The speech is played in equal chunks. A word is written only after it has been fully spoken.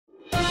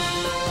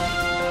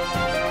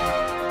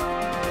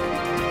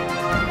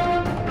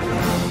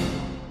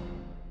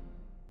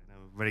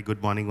very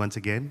good morning once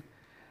again.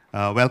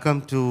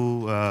 Welcome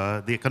to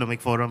the Economic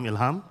Forum,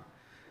 Ilham.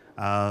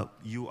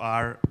 You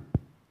are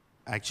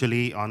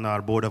actually on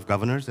our board of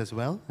governors as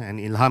well, and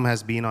Ilham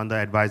has been on the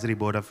advisory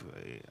board of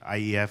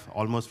IEF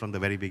almost from the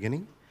very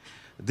beginning.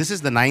 This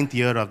is the 9th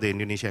year of the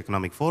Indonesia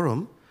Economic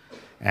Forum,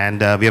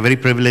 and we are very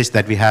privileged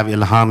that we have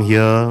Ilham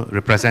here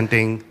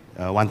representing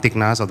One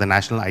Tiknas of the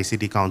National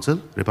ICT Council,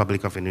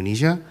 Republic of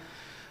Indonesia.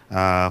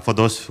 For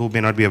those who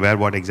may not be aware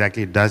what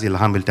exactly it does,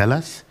 Ilham will tell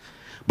us.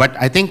 But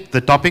I think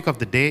the topic of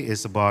the day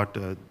is about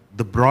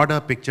the broader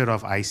picture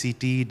of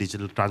ICT,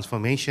 digital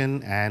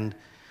transformation, and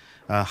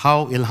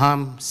how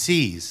Ilham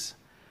sees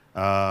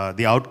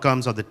the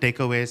outcomes or the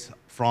takeaways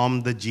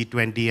from the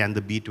G20 and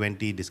the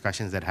B20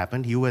 discussions that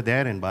happened. You were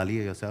there in Bali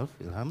yourself,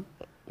 Ilham?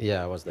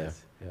 Yeah, I was there.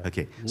 Yes. Yeah.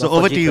 Okay, Not so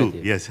over to you.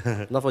 Yes.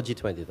 Not for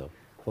G20 though,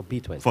 for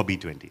B20. For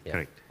B20, Yeah.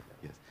 correct.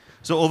 Yes.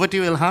 So over to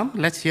you, Ilham.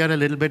 Let's hear a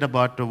little bit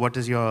about what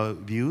is your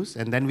views,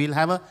 and then we'll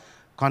have a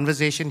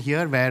conversation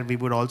here where we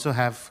would also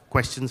have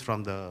questions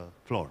from the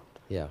floor.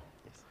 Yeah.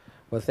 Yes.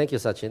 Well, thank you,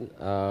 Sachin.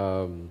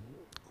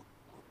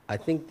 I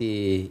think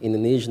the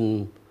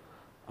Indonesian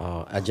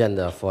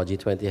agenda for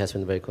G20 has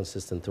been very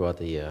consistent throughout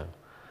the year.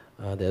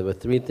 There were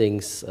three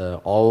things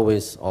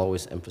always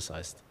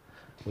emphasized,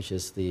 which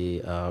is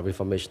the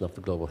reformation of the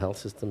global health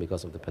system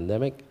because of the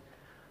pandemic.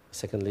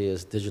 Secondly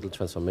is digital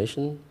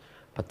transformation,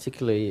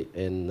 particularly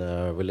in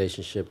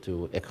relationship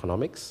to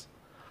economics.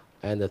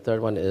 And the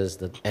third one is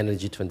the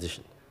energy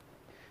transition,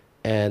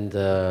 and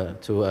to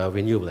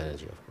renewable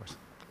energy, of course.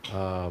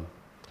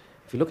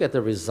 If you look at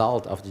the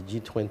result of the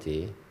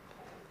G20,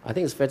 I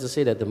think it's fair to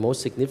say that the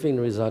most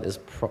significant result is,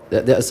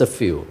 there's a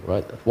few,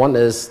 right? One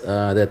is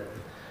that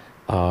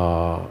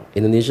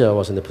Indonesia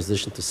was in a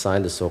position to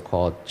sign the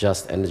so-called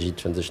Just Energy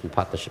Transition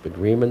Partnership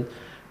Agreement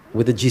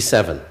with the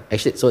G7.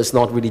 Actually, so it's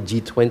not really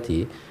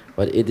G20,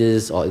 but it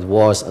is, or it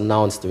was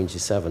announced during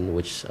G7,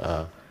 which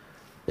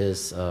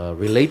is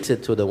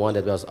related to the one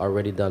that was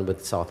already done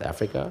with South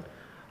Africa.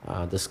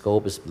 The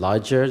scope is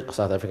larger.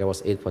 South Africa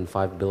was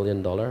 $8.5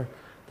 billion.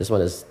 This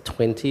one is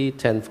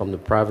 10 from the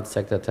private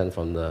sector, 10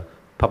 from the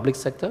public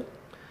sector.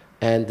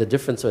 And the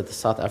difference with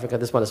South Africa,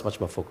 this one is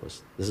much more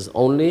focused. This is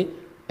only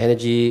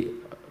energy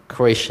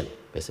creation,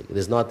 basically.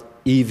 There's not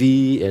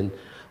EV and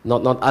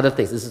not other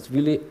things. This is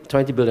really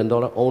 $20 billion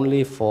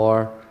only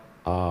for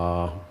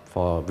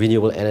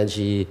renewable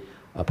energy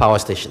power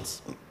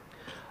stations.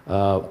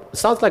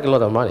 Sounds like a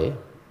lot of money,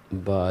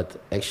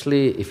 but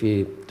actually, if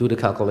you do the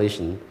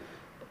calculation,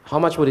 how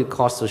much would it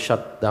cost to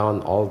shut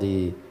down all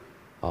the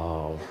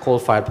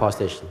coal-fired power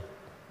stations?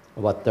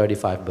 About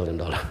 $35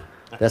 billion.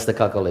 That's the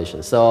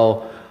calculation.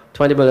 So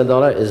 $20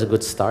 billion is a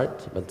good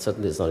start, but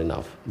certainly it's not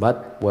enough.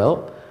 But,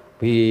 well,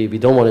 we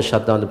don't want to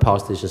shut down the power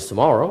stations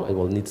tomorrow. It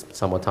will need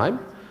some more time.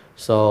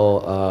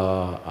 So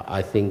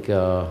I think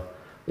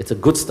it's a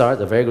good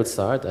start, a very good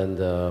start, and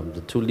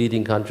the two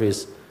leading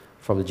countries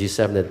from the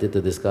G7 that did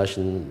the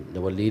discussion,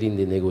 that were leading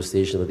the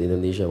negotiation with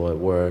Indonesia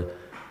were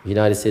the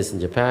United States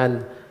and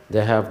Japan.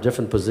 They have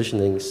different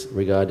positionings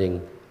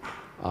regarding,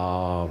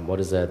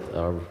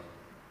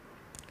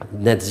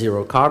 net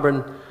zero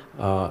carbon.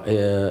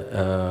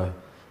 I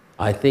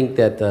think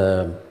that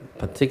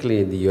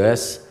particularly in the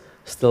US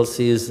still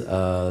sees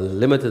a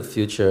limited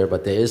future,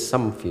 but there is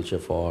some future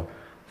for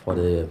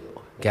the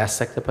gas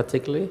sector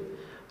particularly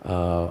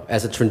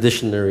as a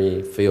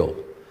transitionary fuel.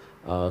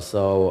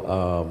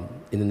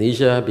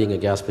 Indonesia, being a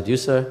gas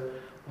producer,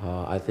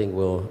 I think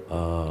will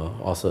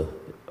also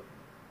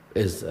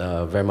is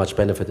very much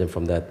benefiting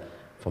from that.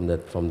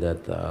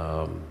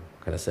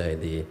 Can I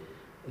say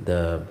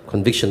the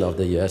conviction of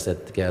the U.S.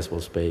 that the gas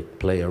will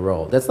play a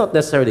role. That's not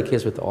necessarily the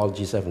case with all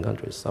G7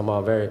 countries. Some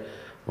are very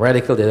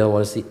radical. They don't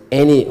want to see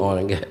any oil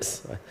and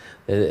gas.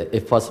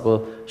 If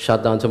possible,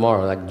 shut down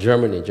tomorrow, like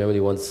Germany. Germany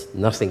wants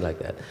nothing like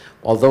that.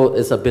 Although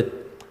it's a bit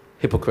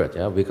hypocrite,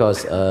 yeah,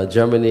 because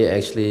Germany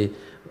actually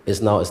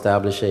is now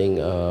establishing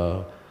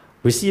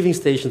receiving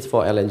stations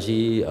for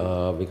LNG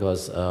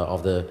because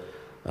of the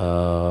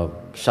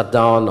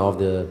shutdown of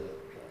the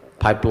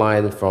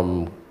pipeline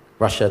from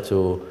Russia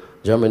to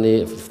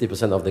Germany.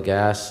 50% of the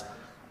gas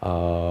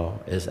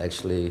is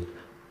actually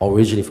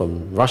originally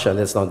from Russia, and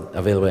it's not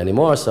available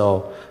anymore,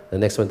 so the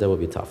next winter will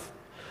be tough.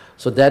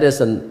 So that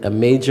is a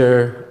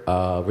major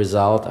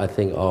result, I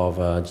think, of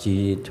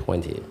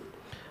G20.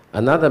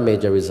 Another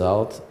major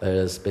result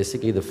is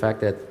basically the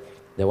fact that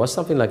there was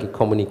something like a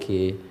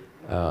communique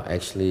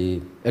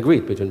actually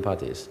agreed between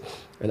parties.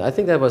 And I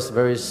think that was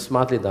very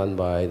smartly done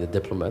by the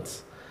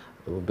diplomats.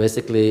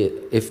 Basically,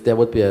 if there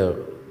would be a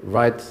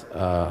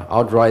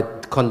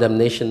outright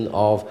condemnation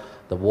of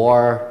the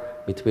war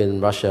between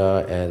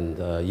Russia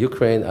and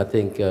Ukraine, I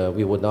think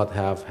we would not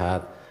have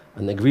had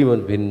an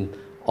agreement between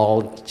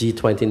all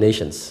G20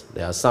 nations.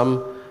 There are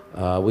some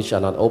which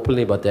are not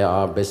openly, but they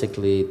are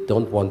basically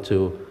don't want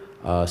to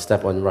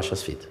step on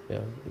Russia's feet, yeah,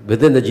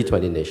 within the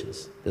G20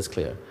 nations. That's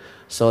clear.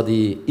 So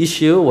the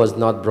issue was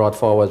not brought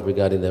forward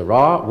regarding the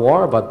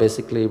war, but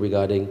basically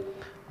regarding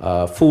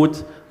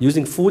food.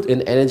 Using food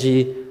and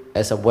energy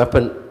as a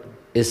weapon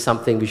is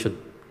something we should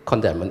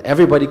condemn, and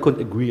everybody could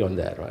agree on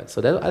that, right?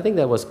 So I think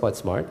that was quite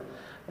smart,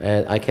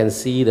 and I can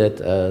see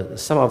that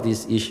some of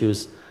these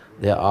issues,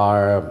 there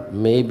are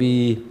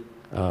maybe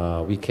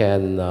we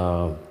can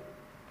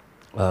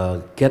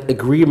get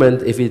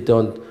agreement if we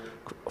don't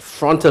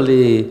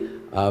frontally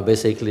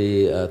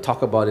basically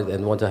talk about it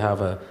and want to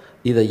have a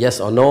either yes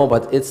or no,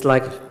 but it's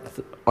like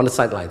on the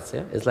sidelines,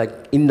 yeah? It's like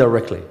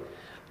indirectly.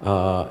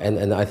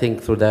 And I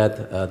think through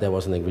that, there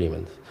was an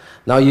agreement.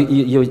 Now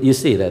you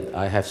see that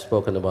I have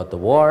spoken about the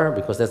war,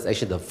 because that's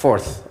actually the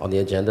fourth on the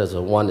agenda.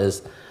 So one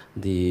is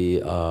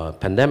the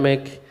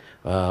pandemic,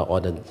 or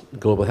the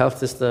global health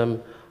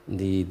system,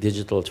 the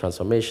digital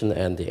transformation,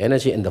 and the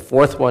energy. And the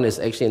fourth one is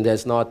actually, and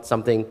that's not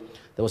something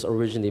that was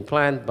originally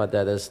planned, but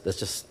that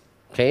just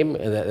came,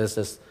 and that is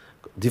just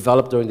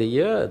developed during the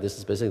year. This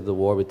is basically the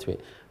war between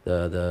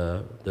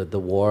the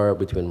war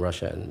between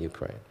Russia and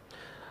Ukraine.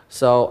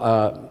 So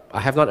I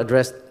have not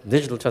addressed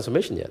digital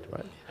transformation yet,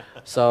 right?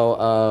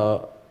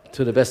 So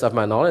to the best of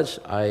my knowledge,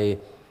 it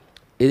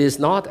is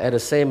not at the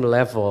same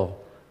level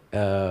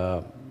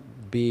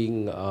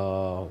being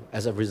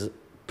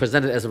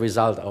presented as a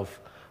result of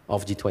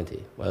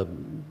G20. Well,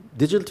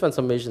 digital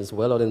transformation is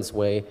well on its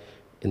way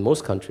in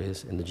most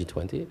countries in the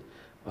G20.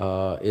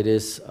 It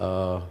is,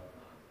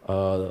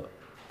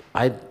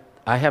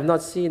 I have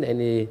not seen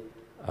any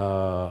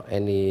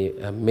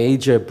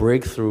major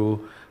breakthrough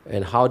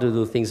in how to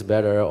do things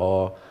better,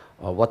 or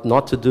what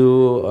not to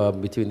do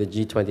between the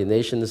G20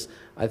 nations.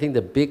 I think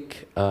the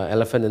big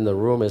elephant in the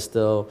room is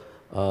still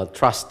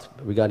trust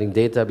regarding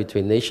data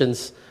between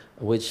nations,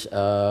 which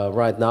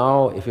right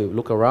now, if you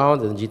look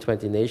around in the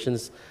G20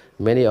 nations,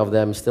 many of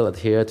them still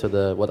adhere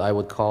to what I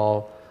would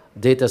call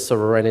data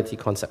sovereignty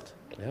concept.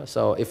 Yeah?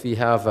 So if we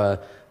have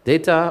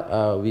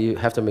data, we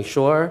have to make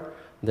sure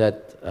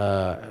that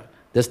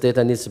this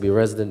data needs to be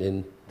resident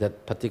in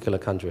that particular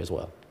country as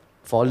well,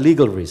 for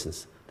legal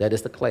reasons. That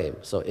is the claim.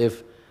 So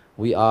if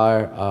we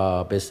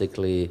are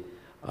basically,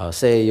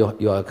 say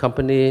you are a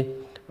company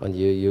and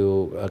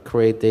you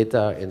create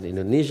data in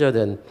Indonesia,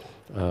 then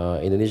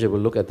Indonesia will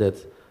look at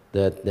that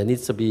there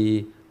needs to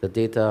be the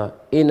data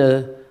in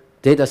a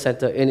data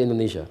center in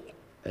Indonesia.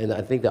 And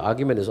I think the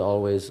argument is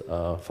always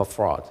for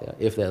fraud. Yeah?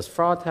 If there's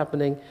fraud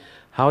happening,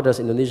 how does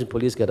Indonesian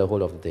police get a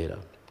hold of the data?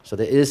 So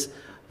there is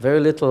very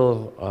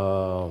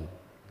little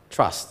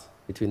trust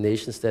between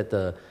nations that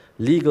the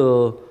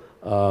legal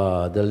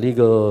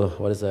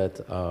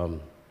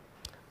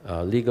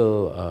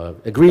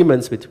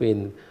agreements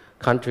between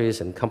countries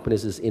and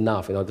companies is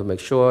enough in order to make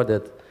sure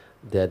that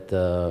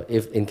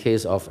if in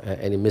case of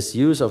any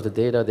misuse of the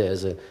data, there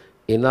is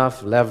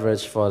enough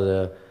leverage for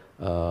the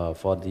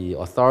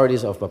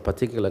authorities of a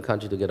particular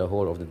country to get a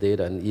hold of the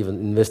data and even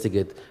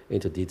investigate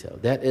into detail.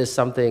 That is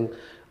something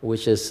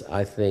which is,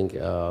 I think,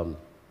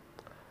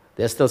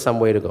 there's still some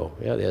way to go.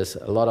 Yeah? There's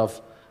a lot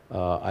of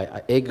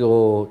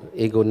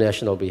ego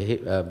national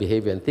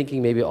behavior and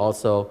thinking, maybe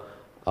also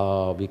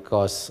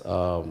because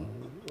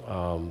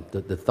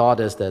the thought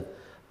is that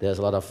there's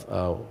a lot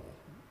of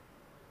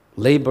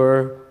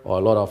labor or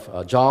a lot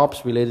of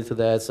jobs related to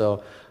that.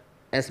 So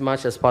as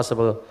much as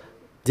possible,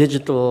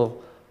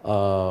 digital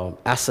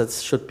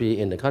assets should be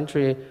in the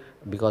country,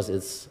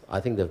 because I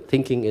think the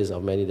thinking is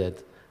of many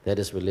that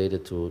is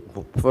related to,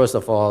 first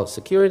of all,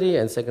 security,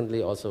 and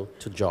secondly also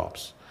to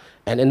jobs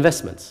and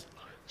investments.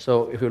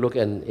 So if you look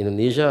in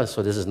Indonesia,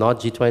 so this is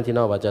not G20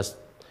 now, but just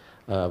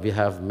we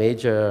have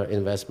major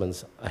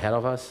investments ahead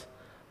of us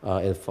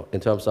in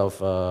terms of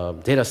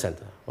data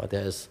center. But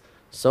there's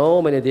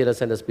so many data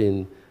centers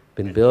been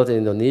built in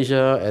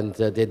Indonesia, and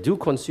they do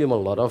consume a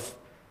lot of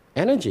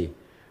energy.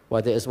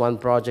 Well, there is one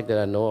project that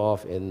I know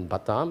of in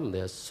Batam.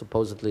 There's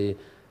supposedly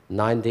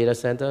 9 data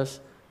centers.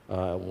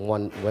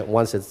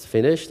 Once it's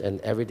finished, and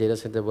every data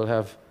center will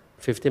have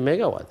 50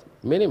 megawatt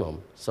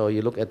minimum. So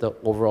you look at the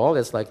overall,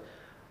 it's like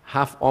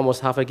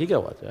almost half a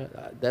gigawatt.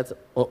 Right? That's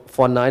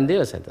for 9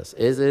 data centers.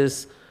 It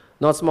is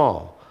not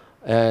small.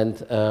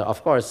 And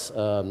of course,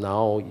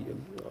 now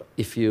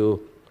if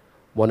you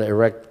want to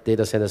erect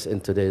data centers in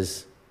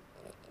today's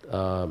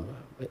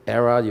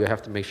era, you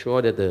have to make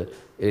sure that the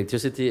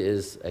electricity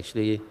is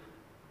actually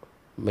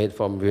made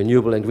from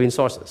renewable and green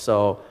sources.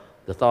 So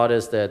the thought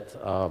is that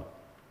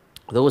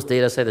those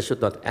data centers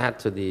should not add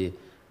to the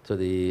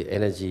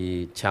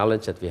energy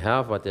challenge that we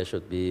have, but they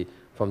should be,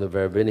 from the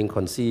very beginning,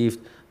 conceived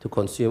to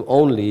consume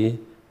only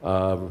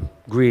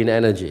green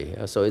energy.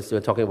 So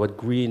we're talking about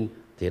green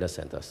data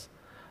centers.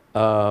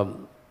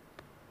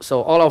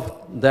 So all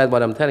of that,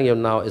 what I'm telling you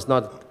now, is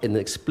not an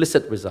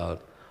explicit result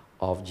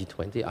of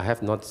G20. I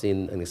have not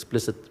seen an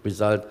explicit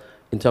result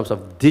in terms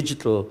of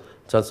digital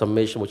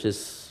transformation, which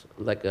is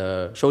like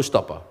a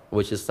showstopper,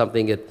 which is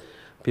something that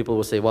people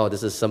will say, wow,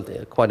 this is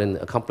something, quite an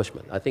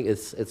accomplishment. I think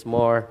it's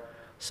more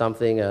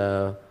something,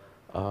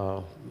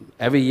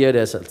 every year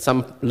there's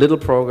some little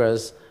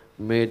progress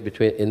made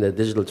in the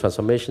digital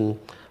transformation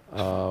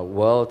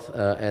world,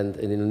 and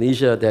in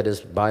Indonesia that is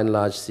by and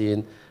large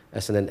seen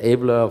as an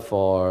enabler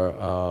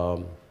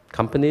for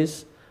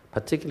companies,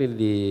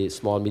 particularly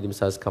small,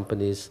 medium-sized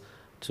companies,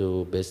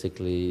 to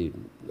basically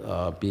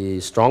be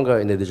stronger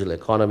in the digital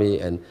economy.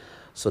 And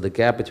so the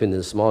gap between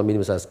the small and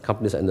medium-sized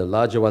companies and the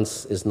larger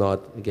ones is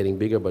not getting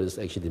bigger, but it's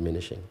actually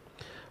diminishing.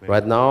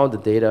 Right now, the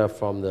data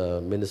from the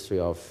Ministry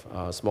of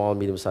Small and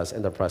Medium-Sized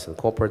Enterprise and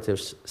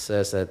Cooperatives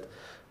says that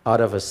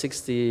out of a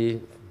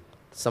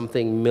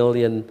 60-something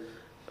million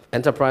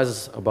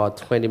enterprises, about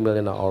 20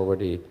 million are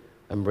already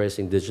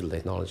embracing digital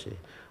technology.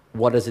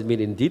 What does it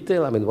mean in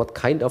detail? I mean, what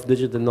kind of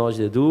digital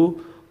technology they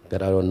do,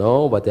 that I don't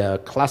know, but they are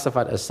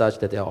classified as such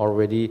that they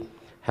already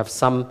have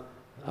some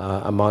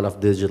amount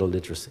of digital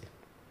literacy.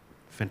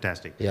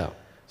 Fantastic. Yeah.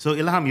 So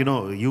Ilham, you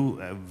know,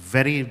 you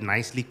very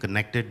nicely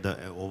connected the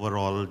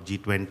overall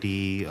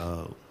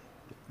G20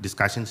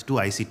 discussions to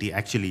ICT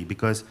actually,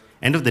 because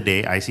end of the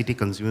day, ICT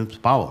consumes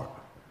power,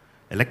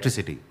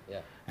 electricity. Yeah.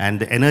 And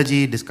the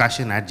energy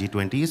discussion at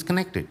G20 is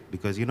connected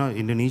because, you know,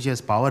 Indonesia's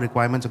power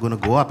requirements are going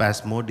to go up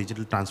as more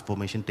digital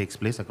transformation takes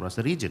place across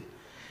the region.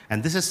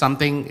 And this is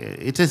something,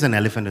 it is an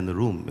elephant in the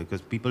room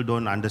because people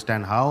don't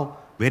understand how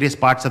various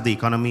parts of the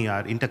economy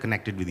are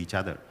interconnected with each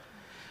other.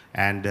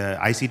 And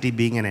ICT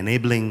being an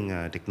enabling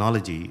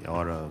technology,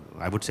 or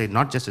I would say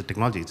not just a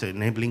technology, it's an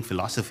enabling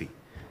philosophy.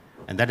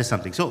 And that is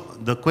something. So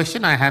the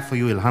question I have for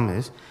you, Ilham,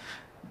 is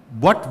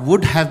what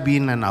would have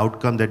been an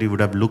outcome that you would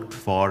have looked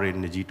for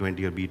in the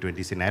G20 or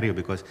B20 scenario?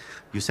 Because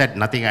you said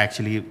nothing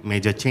actually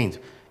major change.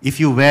 If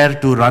you were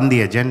to run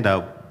the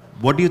agenda,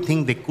 what do you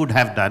think they could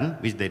have done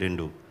which they didn't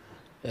do?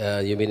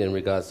 You mean in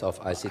regards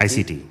of ICT?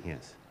 ICT,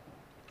 yes.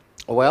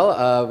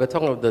 Well, we're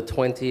talking about the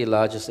 20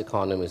 largest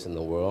economies in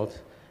the world.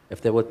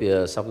 If there would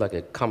be something like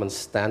a common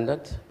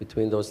standard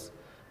between those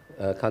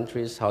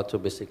countries, how to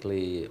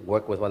basically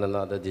work with one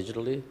another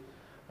digitally.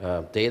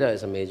 Data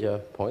is a major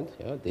point,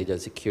 yeah? Data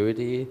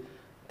security,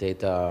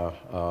 data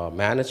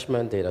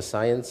management, data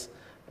science,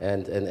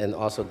 and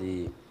also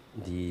the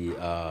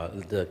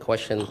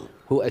question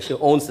who actually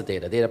owns the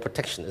data. Data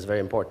protection is very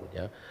important,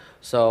 yeah?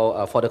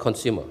 So for the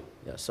consumer,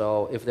 yeah?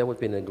 So if there would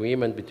be an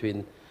agreement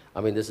between,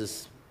 I mean, this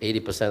is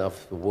 80%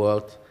 of the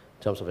world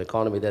in terms of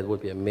economy, that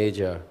would be a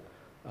major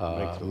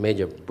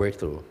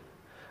breakthrough.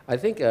 I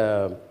think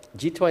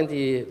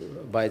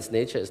G20, by its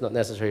nature, is not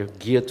necessarily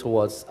geared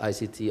towards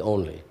ICT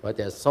only, right?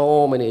 There's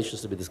so many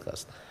issues to be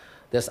discussed.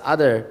 There's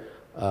other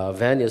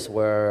venues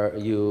where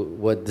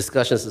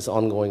discussions is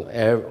ongoing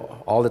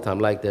all the time,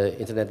 like the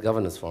Internet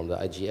Governance Forum, the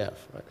IGF,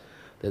 right?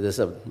 There is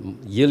a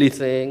yearly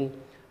thing.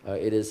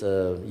 It is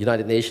a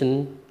United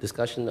Nations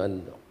discussion,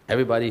 and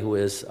everybody who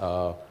has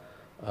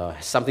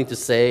something to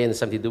say and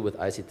something to do with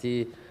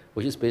ICT,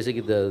 which is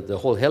basically the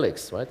whole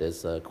helix, right?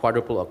 There's a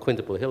quadruple or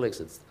quintuple helix.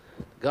 It's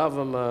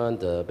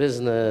government,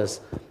 business,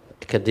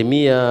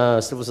 academia,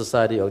 civil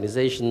society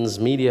organizations,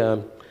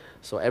 media.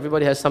 So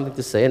everybody has something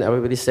to say, and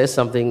everybody says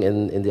something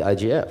in the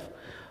IGF.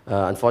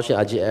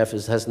 Unfortunately, IGF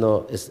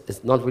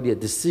is not really a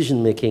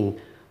decision-making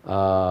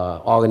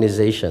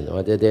organization.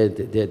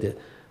 Right?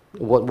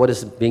 What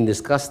is being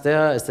discussed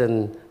there is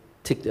then,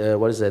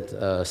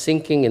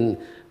 sinking and,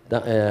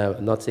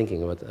 not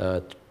sinking, but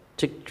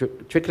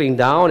trickling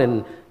down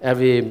in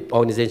every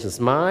organization's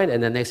mind,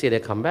 and then next year they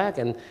come back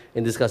and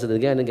discuss it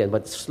again and again.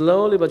 But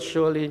slowly but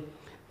surely,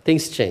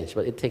 things change,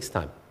 but it takes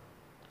time.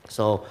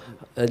 So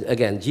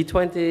again,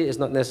 G20 is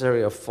not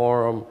necessarily a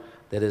forum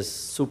that is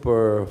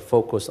super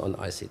focused on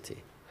ICT.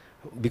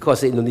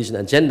 Because the Indonesian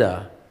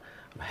agenda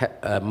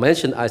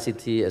mentioned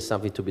ICT as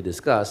something to be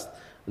discussed,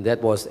 and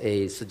that was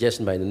a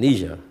suggestion by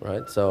Indonesia,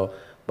 right? So,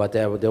 but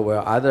there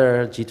were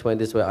other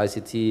G20s where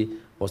ICT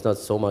was not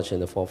so much in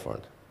the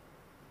forefront.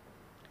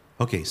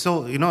 Okay,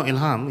 so, you know,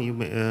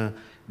 Ilham,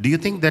 do you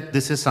think that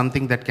this is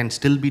something that can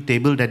still be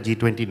tabled at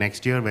G20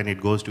 next year when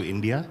it goes to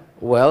India?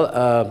 Well,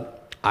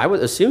 I would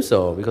assume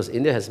so, because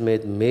India has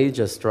made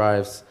major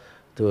strides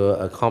to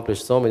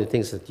accomplish so many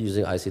things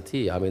using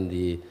ICT. I mean,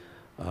 the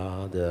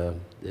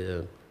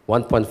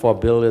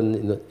 1.4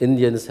 billion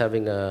Indians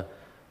having a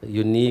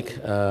unique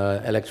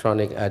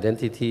electronic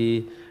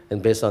identity,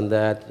 and based on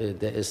that,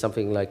 there is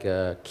something like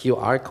a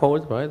QR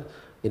code, right,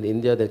 in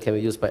India that can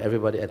be used by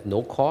everybody at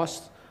no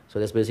cost. So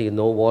there's basically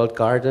no walled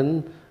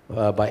garden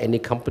by any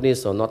company,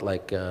 so not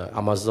like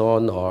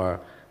Amazon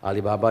or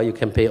Alibaba. You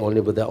can pay only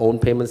with their own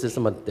payment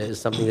system, but there is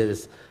something that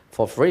is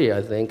for free,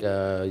 I think,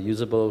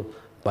 usable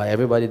by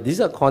everybody. These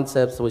are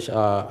concepts which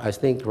are, I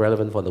think,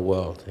 relevant for the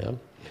world. Yeah?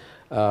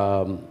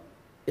 I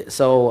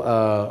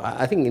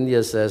think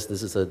India says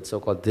this is a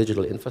so-called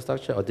digital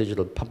infrastructure or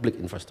digital public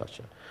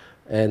infrastructure.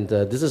 And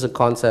this is a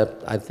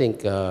concept I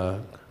think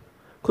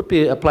could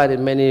be applied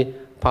in many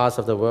parts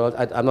of the world.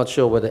 I'm not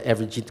sure whether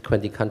every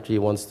G20 country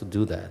wants to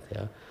do that.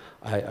 Yeah?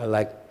 I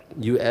like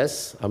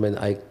US, I mean,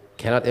 I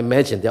cannot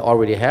imagine they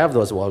already have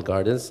those walled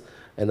gardens,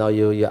 and now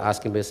you're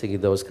asking basically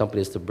those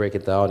companies to break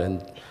it down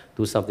and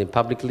do something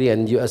publicly,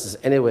 and US is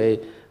anyway,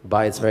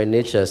 by its very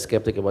nature,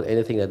 skeptic about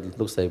anything that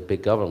looks like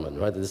big government,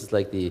 right? This is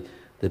like the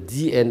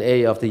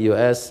DNA of the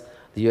US,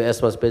 The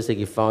U.S. was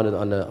basically founded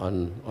on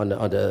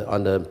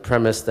the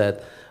premise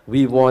that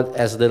we want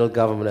as little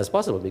government as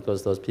possible,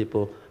 because those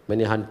people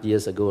many hundred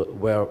years ago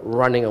were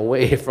running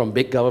away from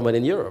big government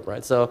in Europe,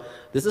 right? So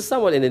this is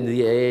somewhat in the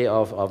DNA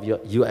of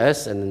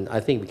U.S., and I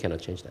think we cannot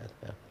change that.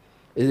 Yeah.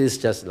 It is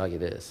just like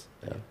it is.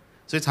 Yeah.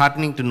 So it's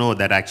heartening to know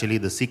that actually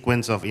the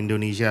sequence of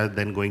Indonesia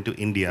then going to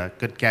India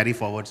could carry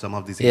forward some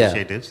of these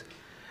initiatives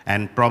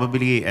and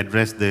probably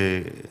address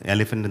the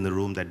elephant in the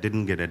room that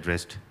didn't get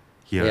addressed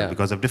here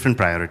because of different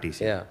priorities.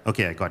 Yeah.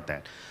 Okay, I got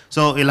that.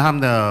 So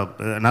Ilham,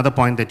 another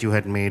point that you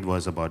had made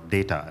was about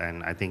data,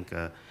 and I think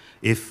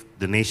if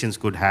the nations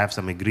could have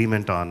some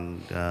agreement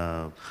on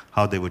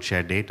how they would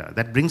share data,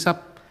 that brings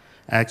up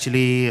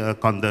actually,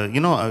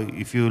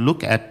 if you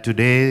look at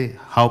today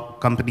how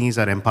companies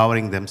are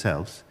empowering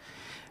themselves,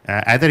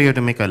 either you have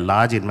to make a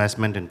large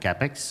investment in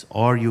CapEx,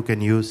 or you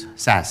can use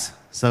SaaS,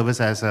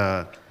 service as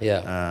a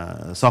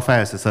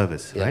software as a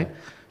service, right?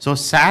 So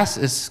SaaS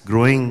is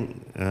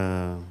growing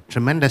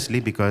tremendously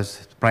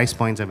because price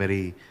points are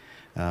very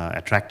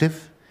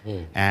attractive,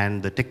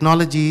 and the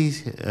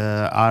technologies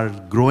are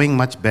growing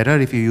much better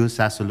if you use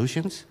SaaS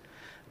solutions,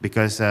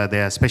 because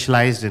they are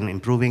specialized in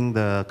improving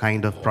the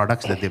kind of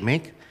products that they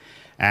make,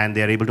 and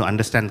they are able to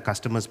understand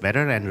customers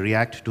better and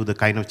react to the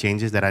kind of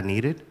changes that are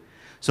needed.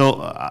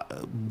 So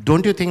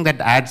don't you think that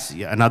adds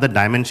another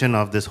dimension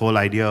of this whole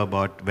idea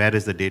about where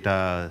is the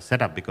data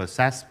set up? Because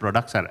SaaS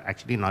products are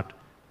actually not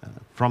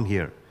from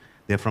here.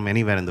 They're from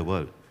anywhere in the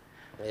world.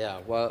 Yeah,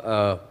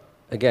 well,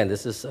 again,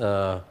 this is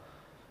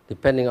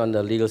depending on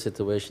the legal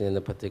situation in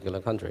a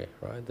particular country,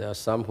 right? There are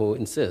some who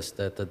insist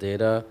that the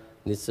data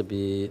needs to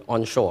be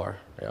onshore.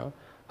 Yeah?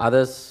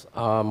 Others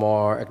are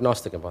more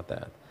agnostic about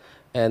that.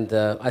 And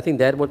I think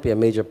that would be a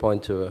major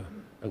point to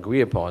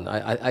agree upon.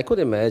 I could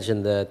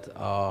imagine that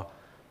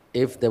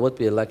if there would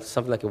be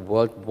something like a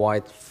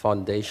worldwide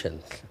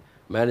foundation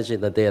managing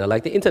the data,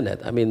 like the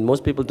internet. I mean,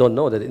 most people don't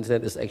know that the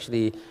internet is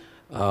actually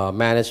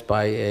managed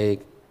by a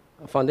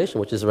foundation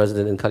which is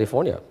resident in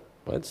California,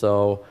 right?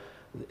 So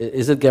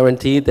is it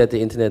guaranteed that the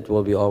internet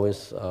will be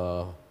always,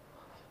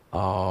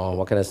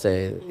 what can I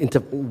say,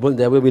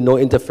 there will be no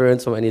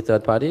interference from any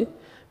third party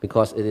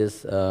because it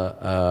is,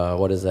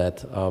 what is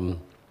that,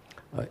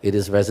 it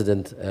is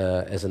resident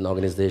as an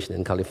organization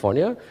in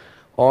California?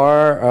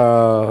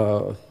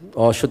 Or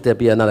should there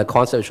be another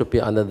concept? It should be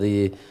under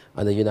the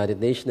United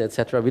Nations,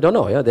 etc. We don't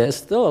know. Yeah, there's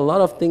still a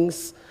lot of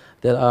things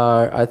that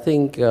are. I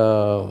think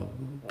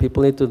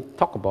people need to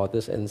talk about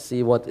this and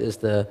see what is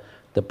the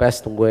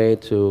best way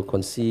to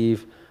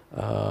conceive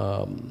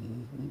the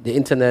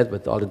internet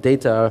with all the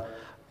data,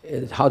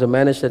 how to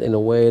manage it in a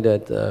way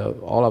that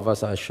all of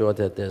us are sure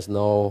that there's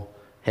no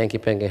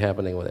hanky-panky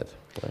happening with it.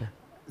 Right?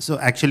 So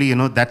actually,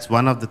 that's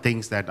one of the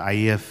things that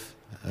IEF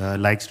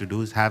likes to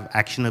do, is have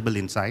actionable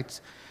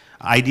insights,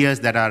 ideas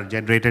that are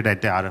generated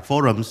at our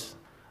forums.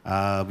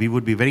 We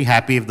would be very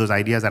happy if those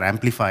ideas are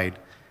amplified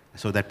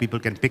so that people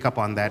can pick up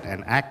on that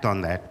and act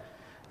on that.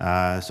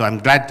 So I'm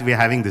glad we're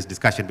having this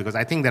discussion, because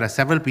I think there are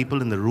several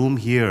people in the room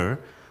here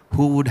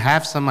who would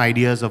have some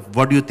ideas of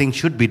what do you think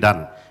should be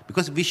done,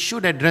 because we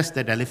should address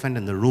that elephant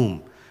in the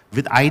room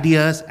with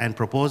ideas and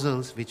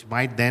proposals which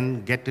might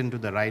then get into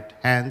the right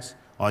hands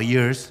or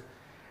ears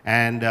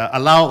and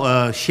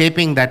allow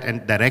shaping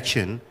that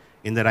direction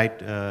in the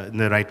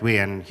right way.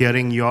 And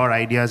hearing your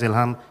ideas,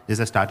 Ilham,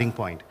 is a starting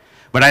point.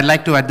 But I'd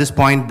like to, at this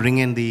point, bring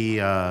in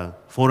the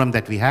forum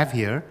that we have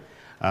here.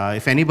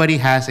 If anybody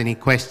has any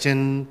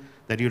question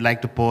that you'd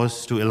like to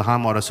pose to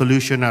Ilham, or a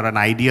solution or an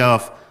idea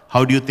of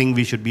how do you think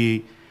we should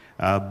be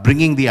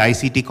bringing the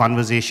ICT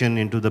conversation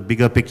into the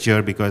bigger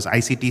picture, because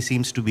ICT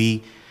seems to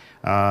be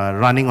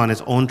running on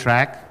its own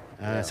track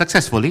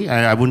successfully.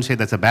 I wouldn't say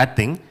that's a bad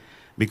thing,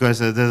 because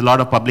there's a lot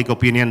of public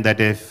opinion that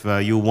if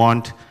you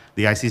want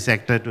the ICT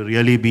sector to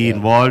really be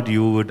involved,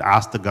 you would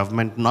ask the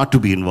government not to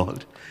be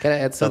involved. Can I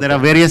add something? So there are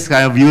various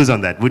kind of views on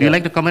that. Would you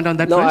like to comment on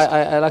that first? No,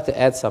 I'd like to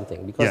add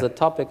something, because the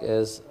topic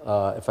is,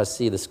 if I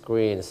see the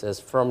screen, it says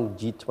from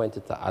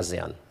G20 to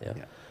ASEAN.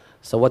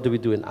 So what do we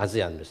do in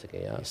ASEAN,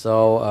 basically?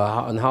 So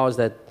how is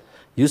that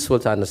useful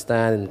to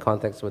understand in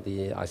context with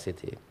the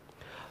ICT?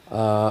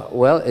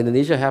 Well,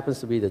 Indonesia happens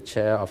to be the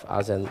chair of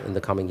ASEAN in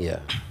the coming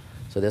year.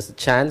 So there's a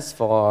chance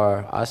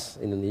for us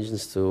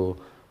Indonesians to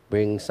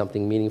bring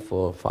something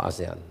meaningful for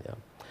ASEAN.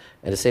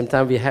 At the same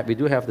time, we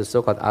do have the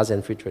so-called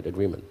ASEAN Free Trade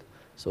Agreement.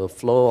 So a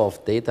flow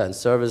of data and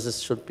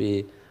services should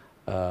be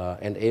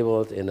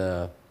enabled in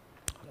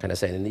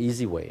an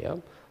easy way.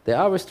 There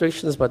are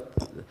restrictions, but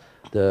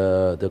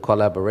the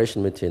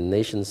collaboration between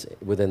nations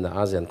within the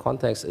ASEAN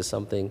context is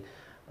something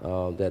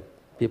that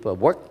people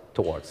work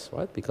towards,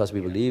 right? Because we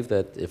believe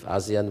that if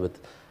ASEAN with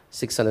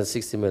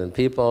 660 million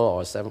people,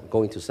 or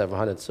going to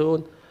 700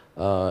 soon,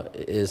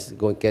 is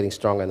getting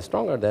stronger and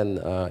stronger, then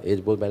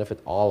it will benefit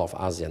all of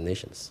ASEAN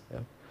nations.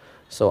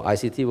 So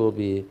ICT will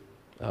be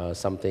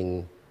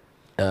something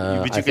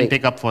which you can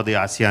take up for the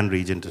ASEAN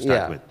region to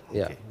start with.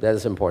 Yeah, that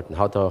is important.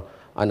 How to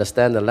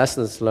understand the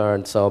lessons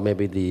learned. So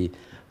maybe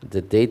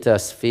the data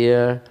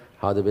sphere,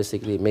 how to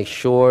basically make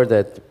sure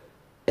that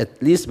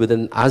at least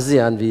within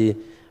ASEAN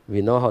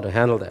we know how to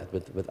handle that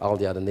with all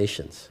the other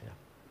nations. Yeah.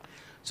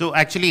 So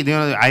actually,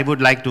 I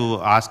would like to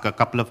ask a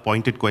couple of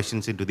pointed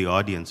questions into the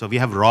audience. So we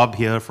have Rob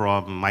here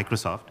from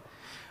Microsoft.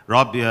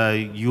 Rob,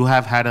 you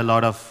have had a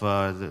lot of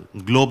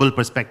global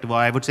perspective, or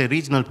I would say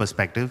regional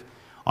perspective,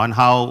 on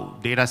how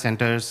data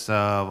centers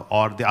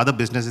or the other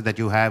businesses that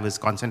you have is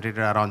concentrated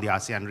around the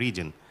ASEAN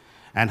region,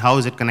 and how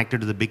is it connected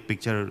to the big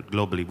picture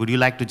globally? Would you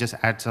like to just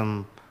add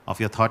some of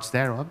your thoughts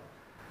there, Rob?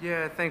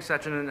 Yeah, thanks,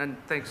 Sachin, and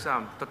thanks,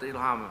 Dr.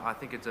 Ilham. I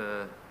think it's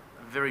a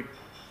very...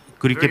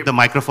 Could you keep the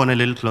microphone a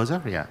little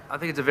closer? Yeah. I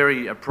think it's a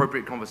very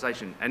appropriate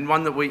conversation, and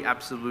one that we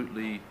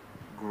absolutely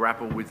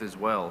grapple with as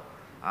well.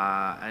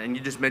 And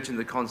you just mentioned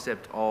the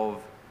concept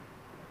of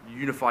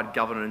unified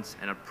governance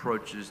and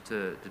approaches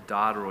to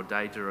data or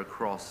data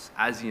across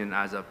ASEAN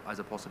as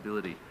a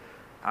possibility.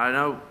 I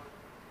know,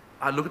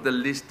 I look at the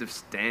list of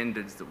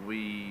standards that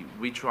we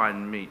try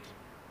and meet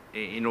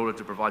in order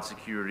to provide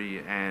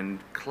security and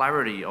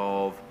clarity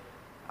of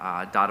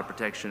data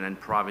protection and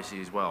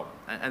privacy as well.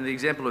 And the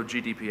example of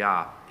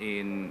GDPR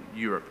in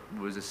Europe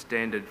was a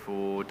standard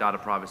for data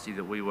privacy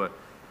that we were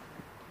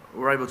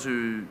able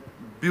to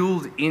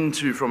build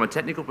into from a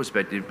technical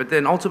perspective, but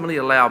then ultimately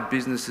allow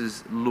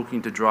businesses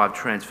looking to drive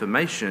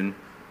transformation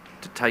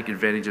to take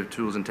advantage of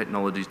tools and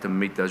technologies to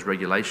meet those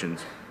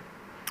regulations.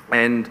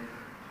 And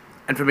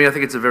for me, I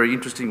think it's a very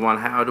interesting one.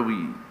 How do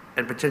we,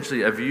 and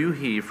potentially a view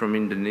here from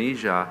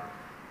Indonesia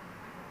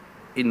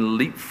in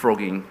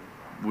leapfrogging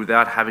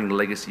without having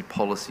legacy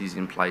policies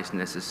in place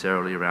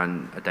necessarily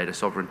around data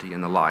sovereignty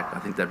and the like. I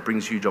think that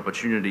brings huge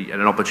opportunity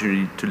and an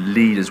opportunity to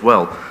lead as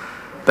well.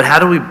 But how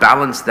do we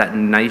balance that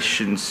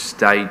nation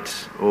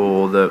state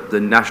or the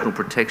national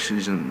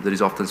protectionism that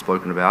is often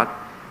spoken about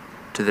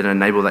to then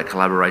enable that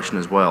collaboration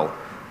as well?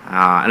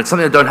 And it's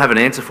something I don't have an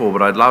answer for,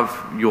 but I'd love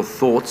your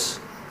thoughts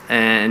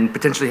and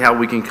potentially how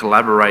we can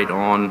collaborate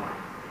on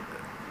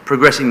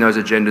progressing those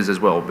agendas as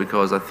well,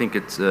 because I think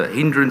it's a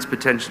hindrance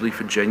potentially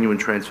for genuine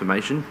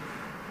transformation,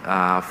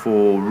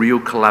 for real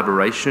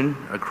collaboration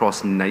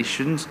across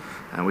nations.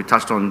 And we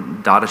touched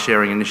on data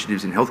sharing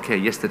initiatives in healthcare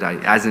yesterday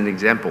as an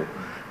example.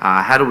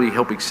 How do we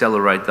help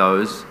accelerate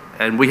those?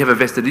 And we have a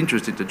vested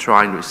interest into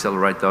trying to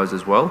accelerate those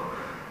as well.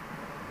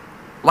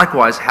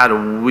 Likewise, how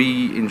do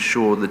we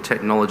ensure the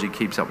technology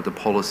keeps up with the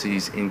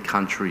policies in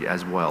country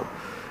as well?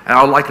 And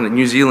I liken it,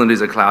 New Zealand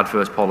is a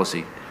cloud-first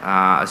policy.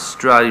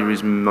 Australia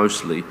is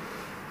mostly.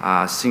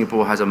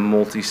 Singapore has a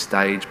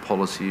multi-stage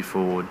policy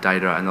for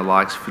data and the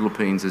likes.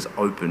 Philippines is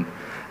open.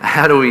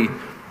 How do we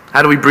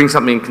bring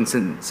something,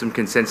 some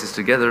consensus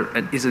together,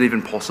 and is it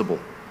even possible?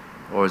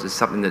 Or is it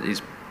something that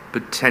is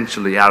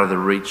potentially out of the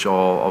reach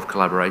of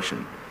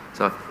collaboration?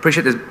 So I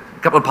appreciate there's a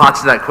couple of parts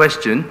to that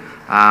question,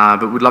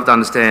 but we'd love to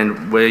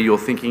understand where you're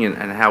thinking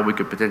and how we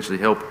could potentially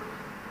help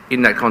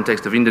in that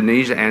context of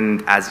Indonesia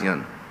and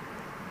ASEAN.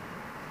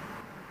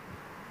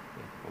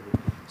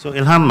 So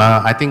Ilham,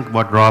 I think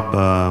what Rob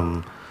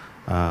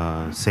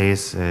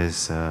says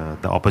is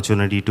the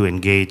opportunity to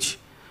engage,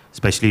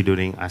 especially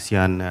during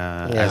ASEAN,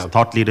 as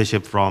thought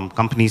leadership from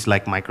companies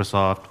like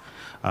Microsoft,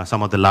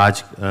 some of the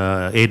large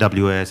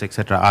AWS,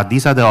 etc.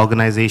 These are the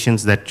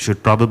organizations that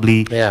should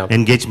probably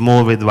engage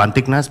more with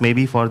Vantiknas,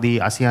 maybe for the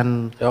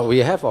ASEAN we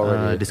have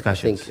already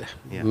discussions. I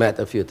think, met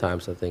a few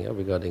times, I think,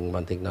 regarding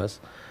Vantiknas.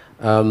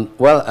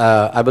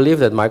 I believe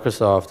that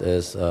Microsoft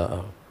is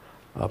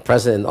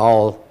present in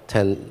all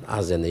 10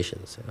 ASEAN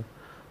nations. Yeah?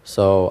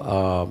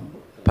 So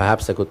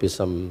perhaps there could be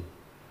some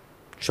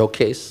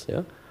showcase,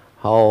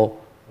 how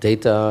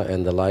data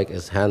and the like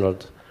is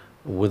handled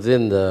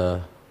within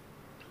the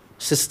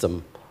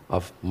system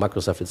of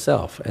Microsoft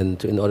itself,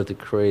 and in order to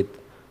create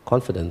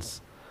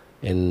confidence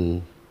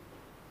in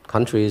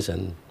countries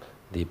and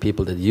the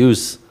people that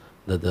use,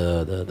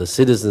 the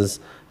citizens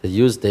that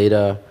use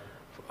data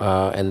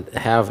and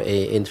have an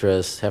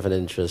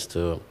interest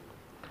to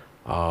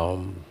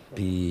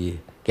be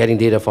getting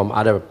data from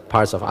other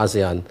parts of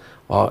ASEAN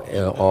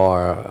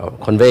or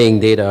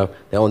conveying data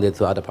only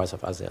to other parts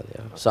of ASEAN.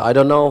 Yeah. So I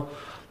don't know.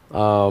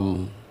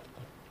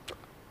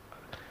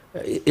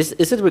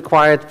 Is it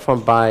required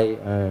by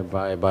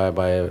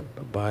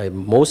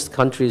most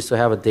countries to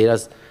have a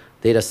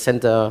data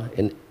center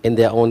in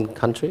their own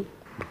country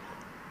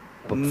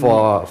for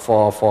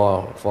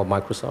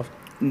Microsoft?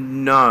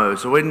 No.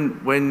 So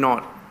we're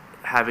not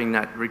having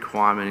that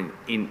requirement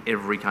in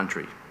every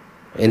country.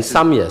 In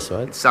some, yes,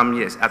 right? Some,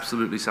 yes,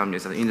 absolutely some,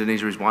 yes. I think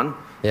Indonesia is one.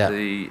 Yeah.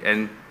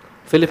 And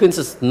Philippines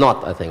is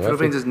not, I think, right?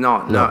 Philippines is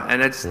not, no.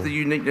 And it's the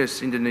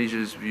uniqueness.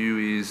 Indonesia's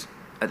view is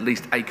at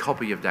least a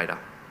copy of data.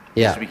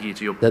 Yeah, to be here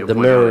to your the point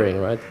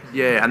mirroring, right?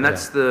 Yeah, and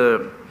that's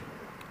and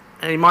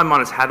in my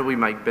mind, it's how do we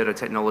make better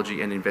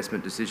technology and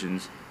investment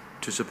decisions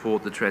to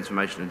support the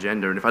transformation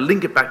agenda? And if I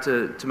link it back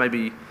to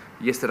maybe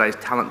yesterday's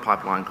talent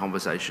pipeline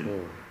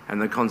conversation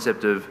and the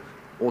concept of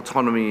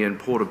autonomy and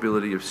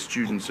portability of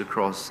students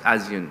across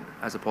ASEAN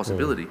as a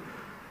possibility,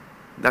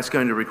 that's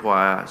going to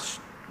require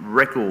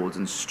records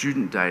and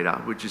student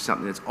data, which is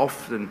something that's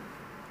often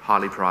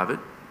highly private,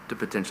 to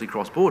potentially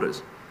cross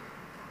borders.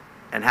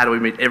 And how do we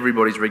meet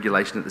everybody's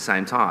regulation at the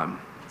same time?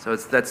 So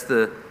that's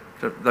the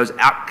those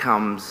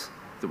outcomes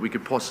that we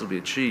could possibly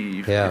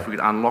achieve if we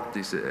could unlock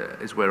this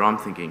is where I'm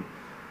thinking.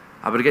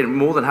 But again,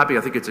 more than happy.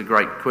 I think it's a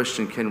great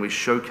question. Can we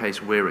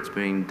showcase where it's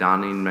being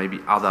done in maybe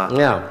other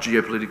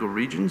geopolitical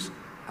regions?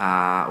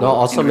 No,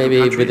 also maybe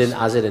countries within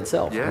ASEAN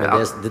itself. Yeah,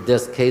 I mean,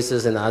 there's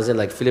cases in ASEAN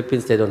like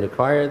Philippines, they don't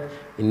require it.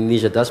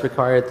 Indonesia does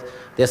require it.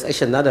 There's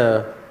actually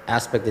another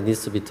aspect that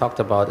needs to be talked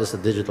about is the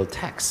digital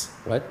tax,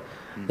 right?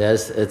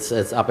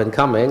 It's up and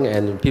coming,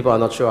 and people are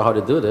not sure how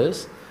to do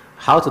this.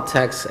 How to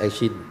tax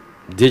actually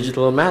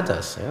digital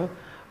matters, yeah?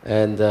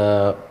 And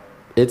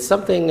it's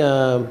something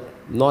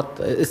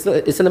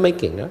it's in the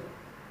making, yeah?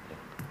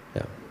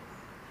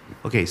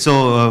 Okay,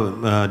 so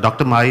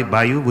Dr.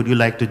 Bayu, would you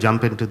like to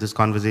jump into this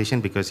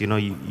conversation because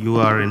you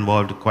are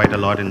involved quite a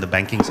lot in the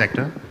banking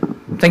sector?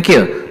 Thank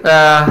you.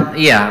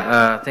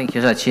 Thank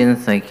you, Sachin.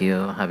 Thank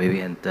you,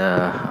 Habibie, and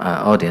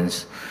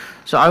audience.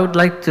 So I would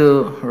like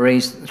to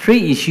raise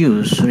 3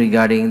 issues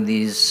regarding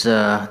these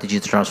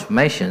digital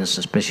transformations,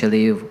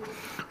 especially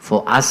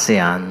for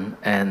ASEAN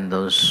and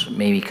those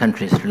maybe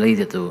countries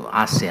related to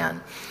ASEAN.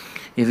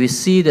 If we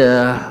see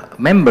the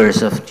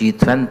members of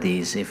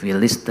G20s, if we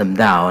list them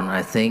down,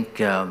 I think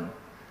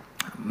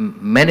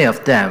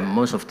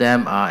most of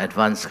them are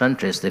advanced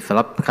countries,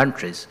 developed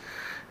countries,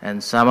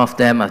 and some of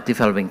them are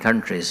developing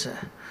countries.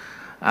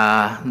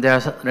 There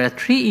are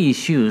 3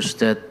 issues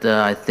that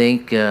I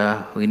think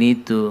we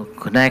need to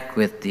connect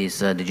with this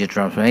digital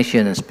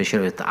transformation,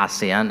 especially with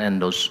ASEAN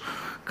and those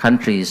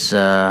countries who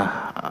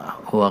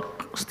are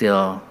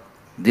still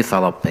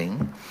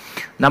developing.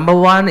 Number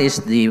 1 is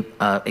the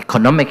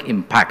economic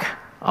impact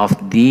of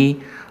the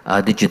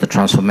digital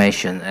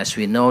transformation. As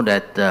we know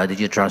that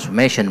digital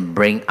transformation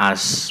bring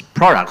us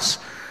products,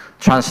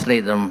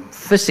 translate them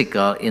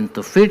physical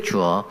into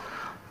virtual,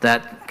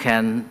 that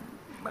can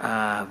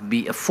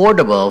be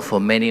affordable for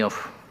many of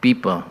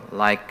people,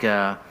 like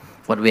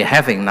what we're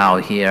having now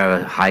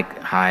here,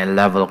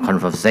 high-level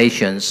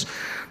conversations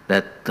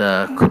that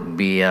could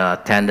be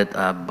attended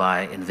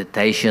by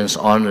invitations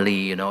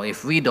only.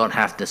 If we don't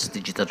have this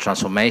digital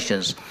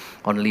transformations,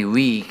 only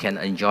we can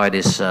enjoy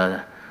these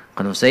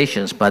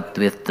conversations. But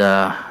with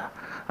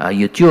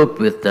YouTube,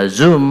 with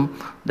Zoom,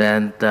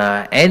 then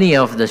any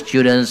of the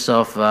students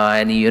of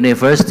any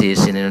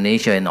universities in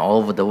Indonesia and all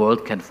over the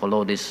world can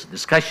follow these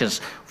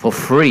discussions for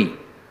free,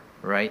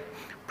 right?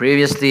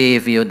 Previously,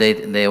 if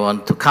they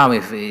want to come,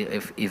 if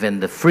even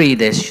the free,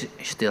 they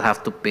still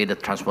have to pay the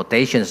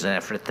transportations and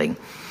everything.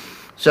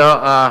 So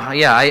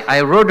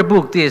I wrote the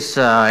book.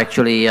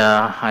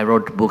 I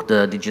wrote the book,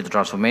 The Digital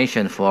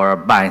Transformation for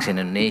Banks in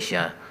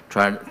Indonesia,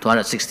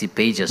 260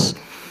 pages.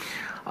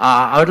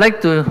 I would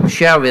like to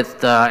share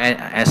with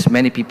as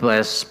many people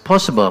as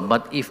possible,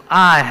 but if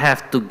I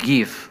have to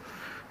give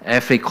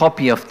every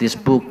copy of this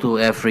book to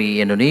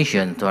every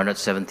Indonesian,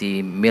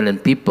 270 million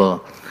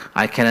people,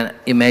 I can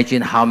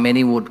imagine how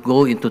many would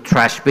go into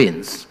trash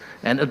bins,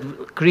 and it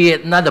would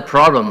create another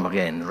problem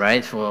again,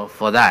 right,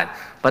 for that.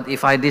 But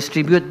if I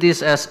distribute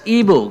this as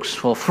e-books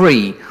for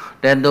free,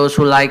 then those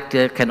who like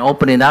it can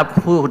open it up.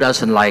 Who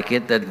doesn't like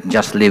it, then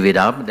just leave it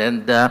up.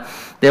 Then there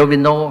will be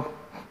no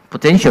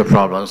potential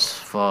problems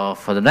for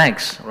the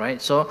next,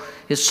 right? So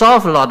it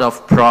solves a lot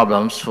of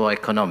problems for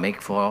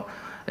economic,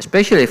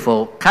 especially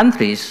for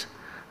countries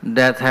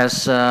that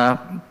has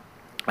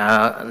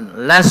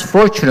less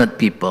fortunate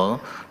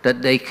people,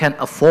 that they can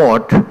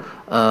afford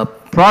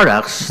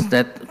products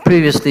that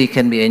previously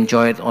can be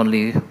enjoyed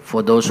only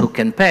for those who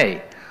can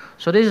pay.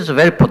 So this is a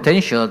very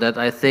potential that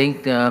I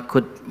think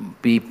could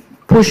be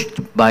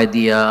pushed by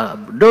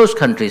those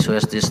countries who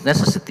has this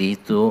necessity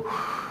to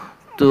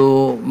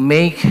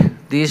make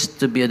this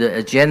to be the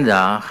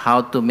agenda,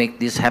 how to make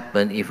this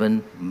happen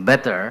even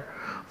better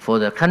for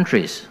the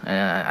countries.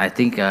 I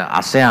think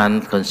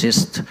ASEAN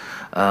consists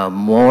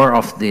more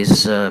of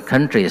these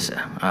countries,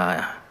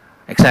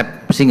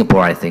 except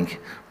Singapore, I think,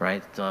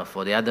 right?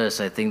 For the others,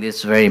 I think this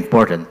is very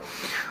important.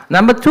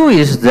 Number 2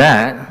 is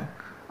that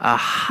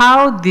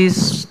how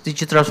this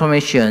digital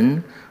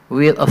transformation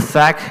will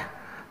affect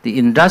the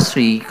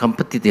industry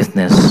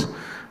competitiveness,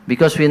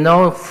 because we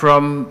know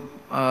from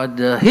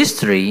the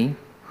history,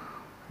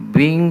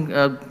 being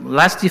a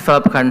less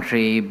developed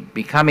country,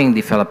 becoming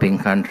developing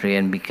country,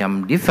 and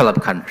become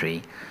developed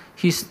country,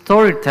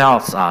 history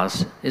tells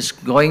us it's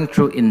going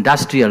through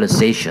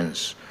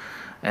industrializations.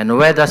 And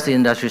where does the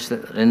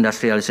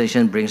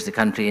industrialization brings the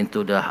country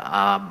into the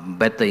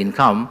better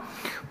income?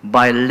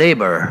 By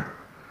labor.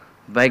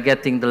 By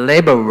getting the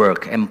labor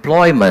work,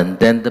 employment,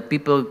 then the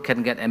people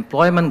can get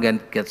employment,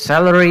 can get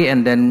salary,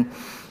 and then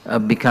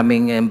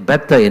becoming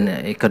better in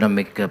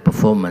economic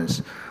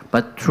performance.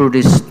 But through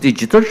these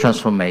digital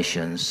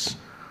transformations,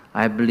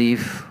 I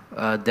believe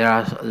there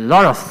are a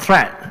lot of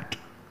threat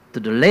to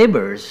the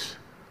laborers,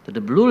 to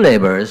the blue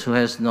laborers who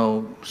has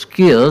no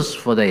skills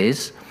for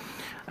this.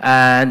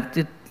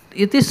 And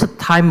it is a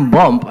time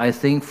bomb, I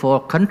think, for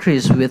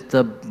countries with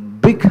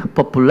big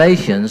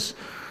populations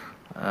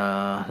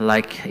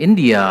like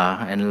India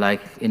and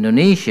like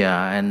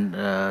Indonesia and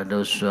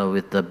those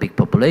with the big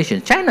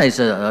population. China is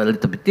a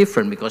little bit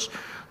different because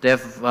They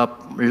have a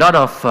lot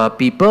of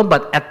people,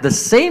 but at the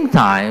same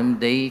time,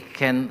 they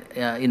can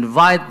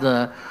invite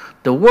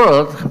the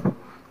world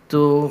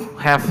to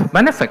have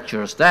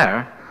manufacturers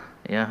there.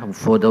 Yeah,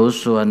 for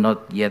those who are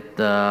not yet,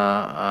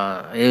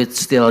 it's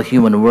still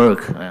human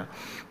work.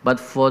 But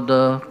for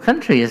the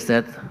countries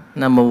that,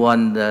 number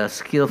one, the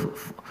skills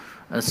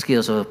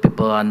of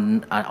people are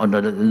on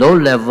the low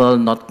level,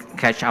 not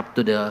catch up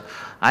to the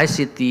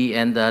ICT,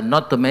 and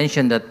not to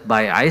mention that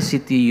by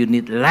ICT you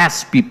need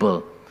less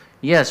people.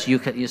 Yes,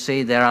 you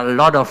say there are a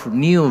lot of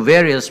new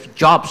various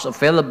jobs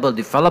available,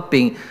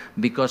 developing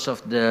because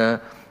of the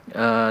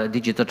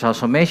digital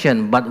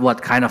transformation, but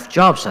what kind of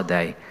jobs are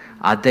they?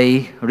 Are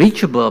they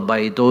reachable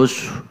by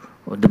those,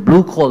 the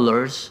blue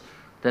collars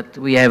that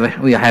we are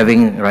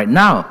having right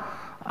now?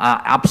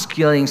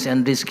 Upskillings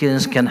and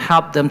reskillings can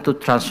help them to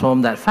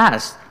transform that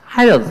fast?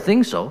 I don't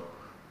think so,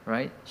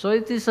 right? So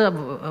it is a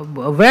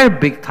very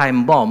big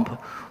time bomb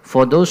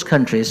for those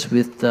countries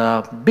with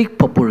big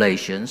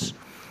populations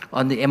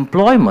on the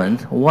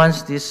employment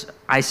once this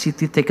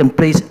ICT taken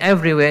place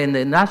everywhere in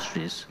the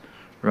industries,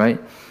 right?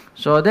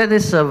 So that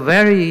is a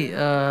very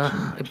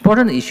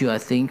important issue, I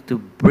think, to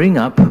bring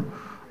up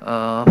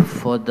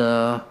for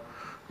the,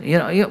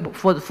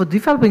 for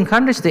developing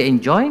countries. They're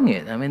enjoying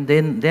it. I mean,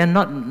 they're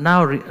not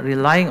now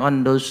relying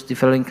on those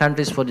developing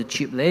countries for the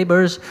cheap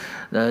labors,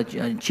 the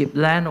cheap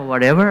land or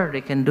whatever.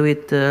 They can do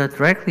it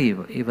directly,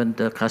 even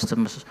the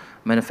customers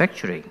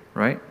manufacturing,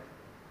 right?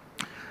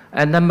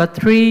 And number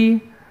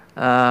three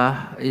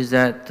is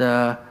that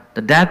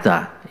the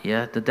data.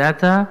 Yeah, the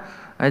data.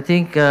 I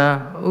think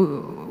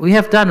we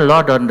have done a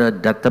lot on the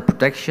data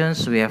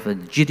protections. We have a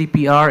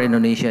GDPR.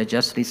 Indonesia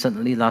just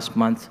recently, last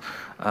month,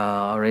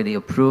 already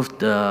approved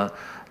the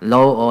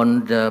law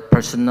on the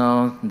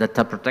personal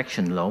data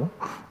protection law.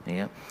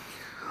 Yeah.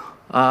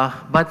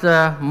 But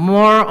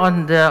more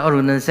on the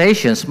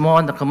organizations, more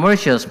on the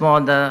commercials, more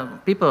on the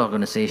people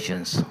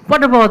organizations.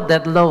 What about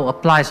that law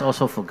applies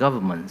also for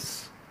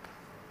governments?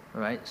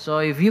 Right? So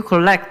if you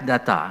collect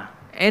data,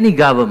 any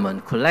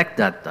government collect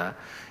data,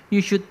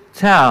 you should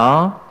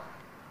tell,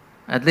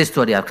 at least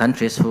to the other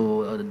countries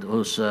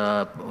whose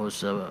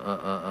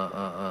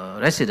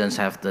residents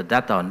have the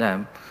data on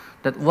them,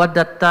 that what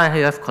data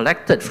you have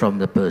collected from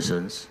the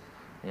persons,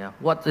 yeah,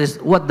 what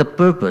the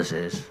purpose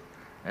is,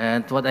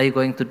 and what are you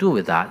going to do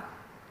with that,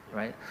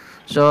 right?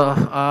 So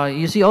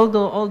you see, all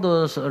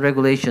those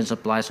regulations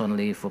applies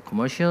only for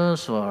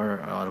commercials or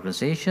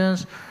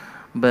organizations,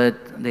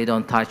 but they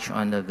don't touch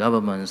on the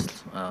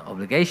government's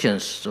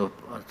obligations to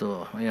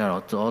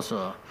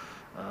also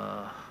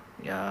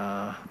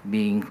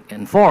being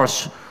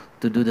enforced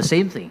to do the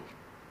same thing,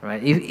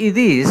 right? If it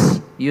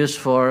is used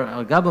for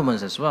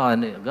governments as well,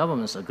 and the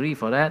governments agree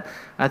for that,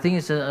 I think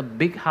it's a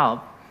big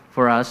help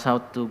for us how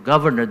to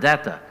govern the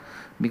data,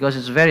 because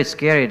it's very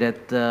scary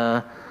that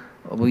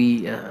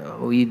we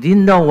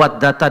didn't know what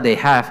data they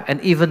have, and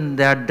even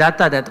their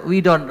data that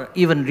we don't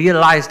even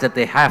realize that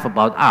they have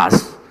about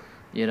us.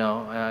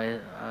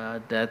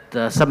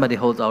 That somebody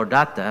holds our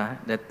data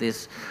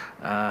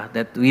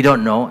that we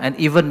don't know, and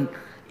even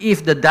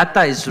if the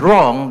data is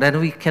wrong, then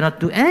we cannot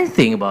do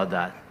anything about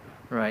that,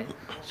 right?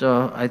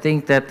 So I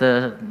think that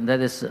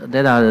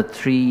that are the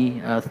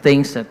three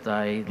things that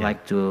I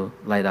like to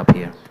light up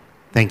here.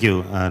 Thank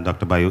you,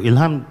 Dr. Bayu.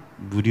 Ilham,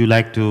 would you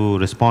like to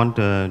respond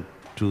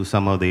to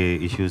some of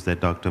the issues that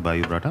Dr.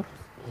 Bayu brought up?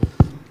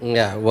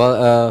 Yeah,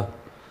 well,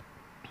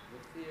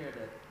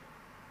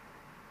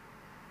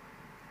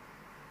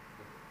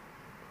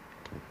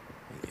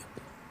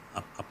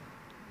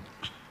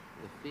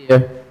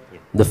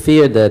 the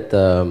fear that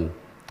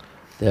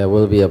there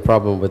will be a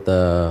problem with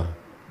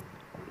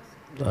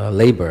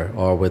labor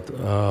or with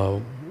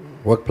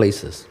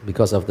workplaces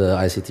because of the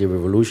ICT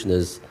revolution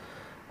is,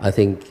 I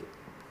think,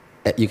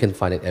 you can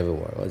find it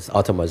everywhere. It's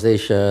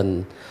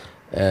automation,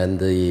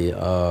 and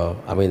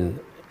I mean,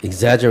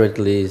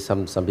 exaggeratedly,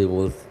 some people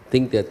will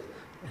think that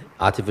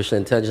artificial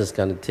intelligence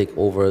can take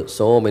over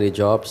so many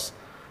jobs.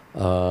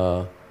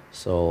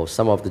 So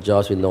some of the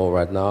jobs we know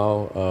right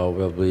now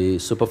will be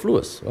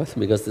superfluous, right?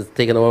 Because it's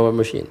taken over by a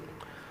machine.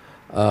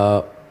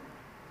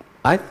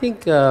 I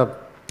think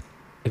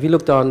if you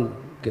look down,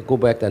 go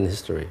back down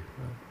history,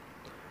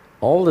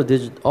 all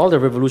the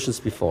revolutions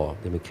before,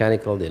 the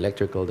mechanical, the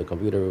electrical, the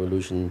computer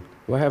revolution,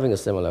 were having a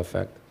similar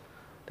effect.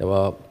 There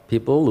were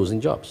people losing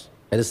jobs.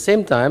 At the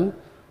same time,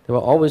 there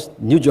were always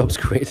new jobs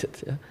created.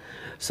 Yeah?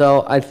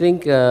 So I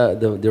think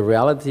the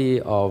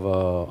reality of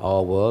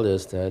our world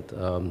is that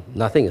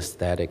nothing is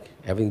static.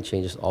 Everything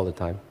changes all the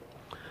time.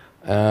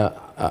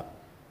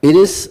 It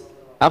is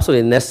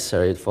absolutely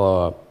necessary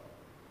for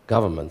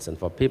governments and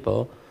for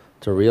people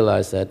to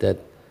realize that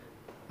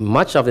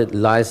much of it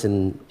lies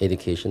in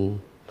education.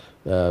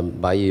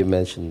 You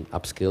mentioned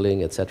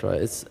upskilling, etc.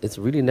 It's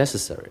really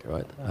necessary,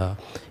 right?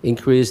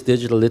 Increased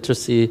digital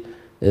literacy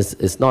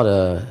is not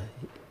an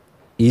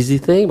easy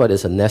thing, but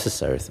it's a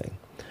necessary thing.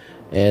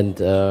 And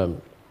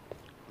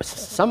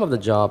some of the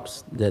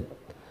jobs that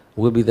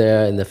will be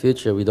there in the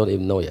future, we don't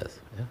even know yet.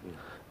 Yeah?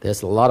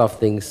 There's a lot of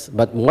things,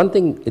 but one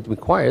thing it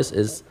requires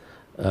is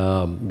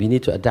we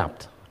need to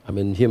adapt I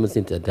mean, humans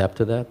need to adapt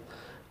to that.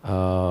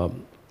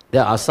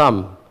 There are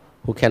some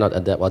who cannot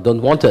adapt or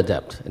don't want to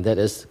adapt, and that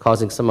is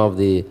causing some of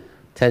the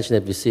tension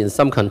that we see in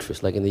some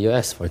countries, like in the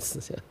US, for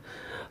instance. Yeah.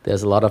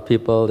 There's a lot of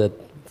people that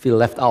feel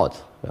left out,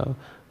 you know,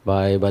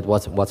 by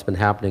what's been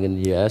happening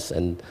in the US,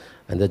 and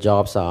the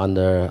jobs are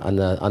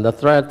under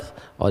threat,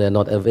 or they're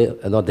not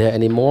there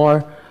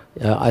anymore.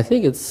 I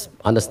think it's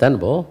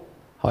understandable.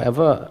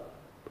 However,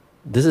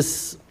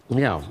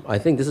 I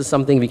think this is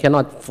something we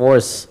cannot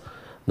force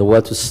the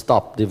world to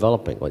stop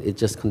developing, but it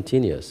just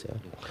continues. Yeah?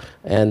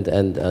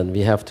 And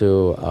we have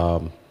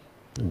to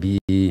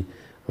be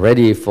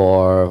ready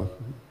for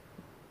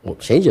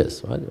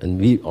changes, right? And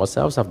we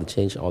ourselves have to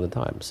change all the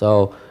time.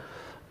 So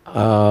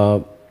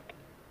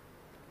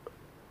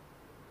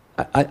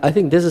I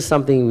think this is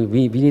something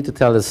we need to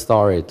tell this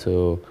story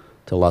to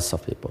lots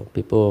of people.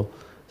 People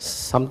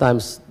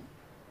sometimes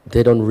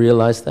they don't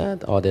realize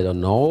that, or they don't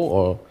know,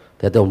 or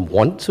they don't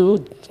want to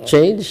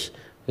change.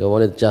 They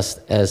want it just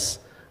as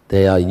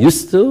they are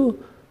used to.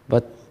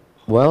 But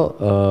well,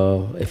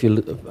 if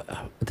you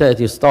tell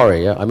your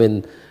story, yeah? I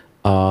mean,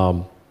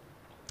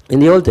 in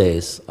the old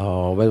days,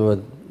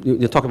 when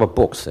you talk about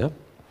books, yeah?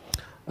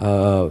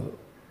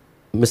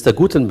 Mr.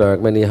 Gutenberg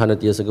many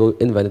hundred years ago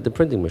invented the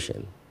printing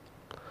machine.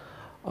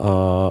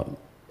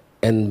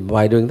 And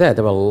by doing that,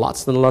 there were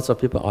lots and lots of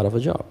people out of a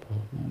job,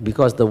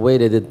 because the way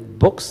they did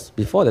books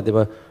before that, they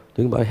were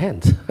doing by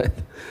hand.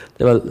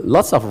 There were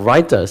lots of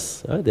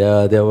writers.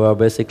 They were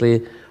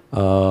basically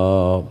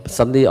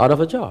suddenly out of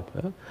a job.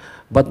 Yeah?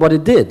 But what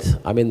it did,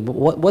 I mean,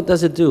 what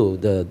does it do,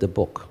 the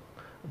book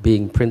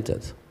being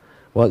printed?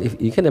 Well, if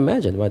you can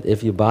imagine, right,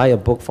 if you buy a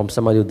book from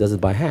somebody who does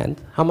it by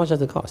hand, how much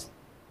does it cost?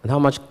 And how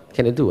much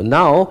can it do? And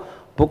now,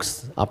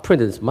 books are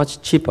printed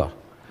much cheaper,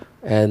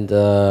 and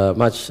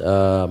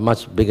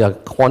much bigger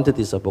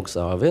quantities of books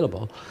are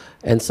available.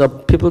 And so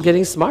people are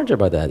getting smarter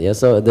by that. Yeah.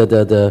 So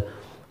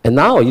and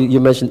now you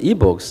mentioned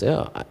ebooks.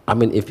 Yeah. I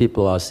mean, if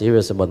people are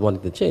serious about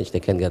wanting to change, they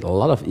can get a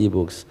lot of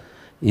ebooks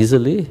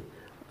easily,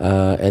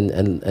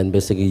 and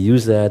basically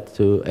use that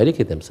to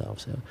educate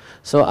themselves. Yeah.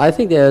 So I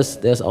think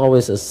there's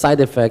always a side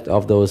effect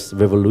of those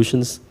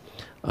revolutions,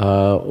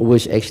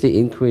 which actually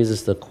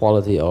increases the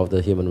quality of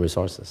the human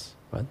resources,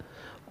 right?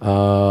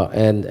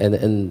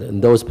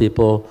 And those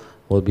people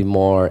will be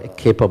more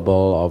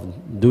capable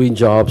of doing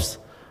jobs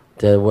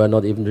that we're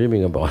not even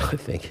dreaming about, I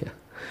think.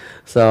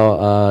 So,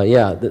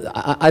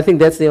 I think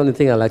that's the only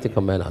thing I'd like to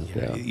comment on.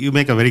 Yeah. You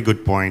make a very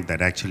good point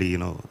that actually, you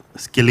know,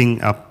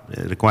 skilling up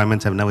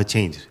requirements have never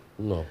changed.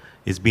 No.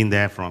 It's been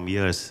there from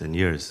years and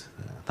years,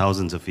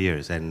 thousands of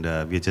years, and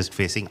we're just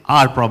facing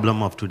our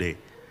problem of today.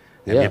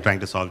 And we're trying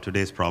to solve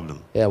today's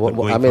problem. Yeah,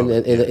 I mean,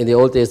 in the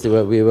old days,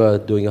 we were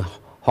doing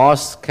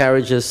horse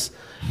carriages,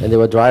 and there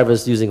were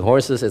drivers using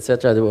horses,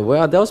 etc. Where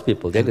are those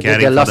people? They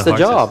lost the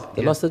job.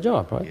 They lost the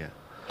job, right? Yeah.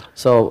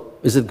 So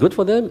is it good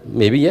for them?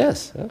 Maybe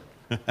yes. Yeah?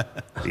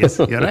 Yes,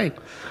 you're right.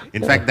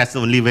 In fact, that's the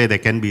only way there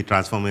can be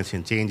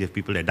transformation change, if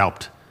people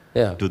adopt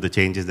to the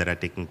changes that are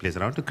taking place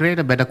around to create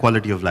a better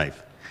quality of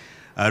life.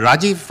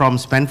 Rajiv from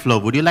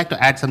Spenflow, would you like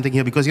to add something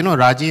here? Because, you know,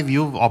 Rajiv,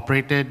 you've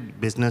operated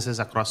businesses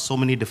across so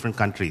many different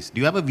countries. Do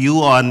you have a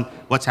view on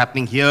what's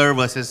happening here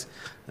versus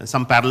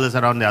some parallels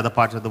around the other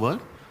parts of the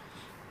world?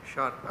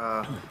 Sure.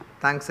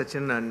 Thanks,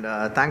 Sachin,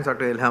 and thanks,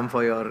 Dr. Ilham,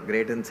 for your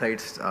great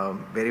insights.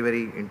 Very,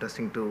 very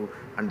interesting to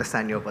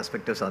understand your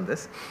perspectives on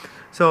this.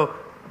 So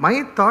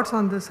my thoughts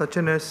on this,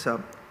 Sachin, is,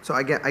 so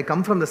I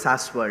come from the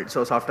SaaS world,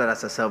 so software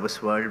as a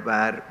service world,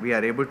 where we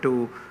are able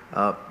to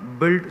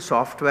build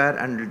software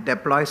and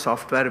deploy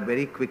software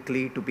very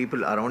quickly to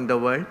people around the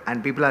world,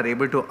 and people are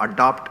able to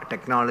adopt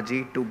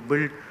technology to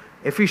build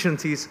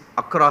efficiencies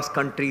across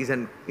countries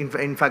and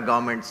in fact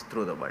governments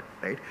through the world,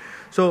 right?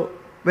 So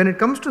when it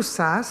comes to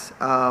SaaS,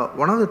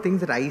 one of the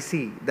things that I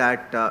see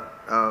that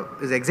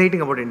is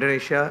exciting about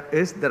Indonesia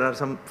is there are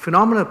some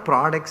phenomenal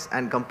products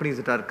and companies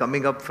that are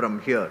coming up from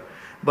here,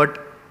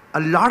 but a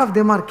lot of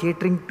them are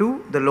catering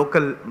to the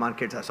local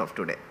markets as of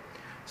today.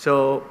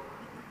 So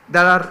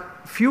there are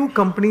few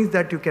companies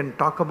that you can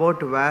talk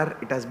about where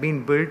it has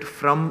been built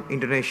from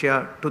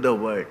Indonesia to the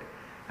world.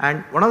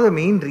 And one of the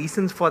main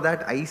reasons for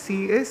that I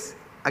see is,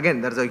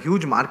 again, there's a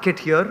huge market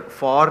here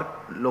for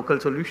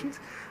local solutions,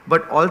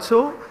 but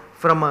also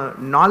from a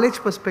knowledge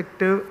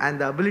perspective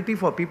and the ability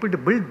for people to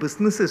build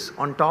businesses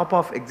on top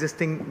of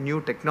existing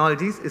new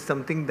technologies is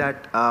something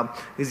that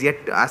is yet,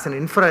 as an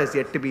infra, is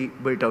yet to be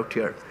built out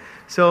here.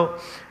 So,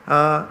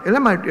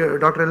 Ilham,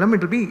 Dr. Ilham,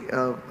 it will be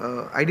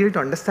ideal to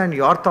understand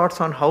your thoughts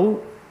on how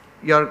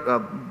you're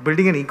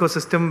building an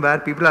ecosystem where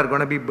people are going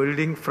to be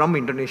building from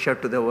Indonesia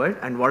to the world,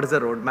 and what is the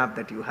roadmap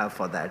that you have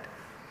for that?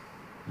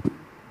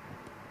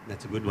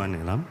 That's a good one,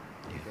 Ilham.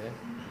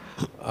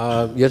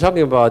 You're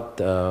talking about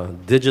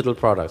digital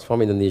products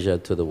from Indonesia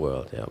to the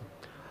world. Yeah.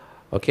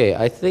 Okay,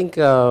 I think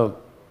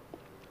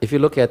if you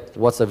look at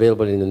what's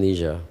available in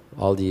Indonesia,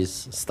 all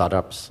these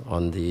startups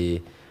on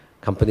the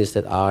companies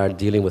that are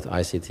dealing with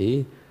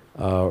ICT,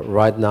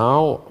 right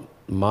now,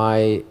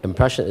 my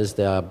impression is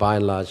they are by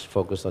and large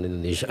focused on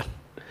Indonesia.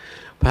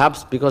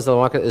 Perhaps because the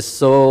market is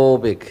so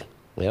big.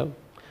 Yeah.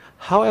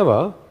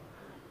 However,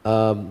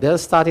 they're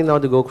starting now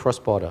to go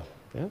cross-border.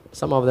 Yeah?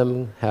 Some of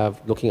them have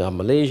looking at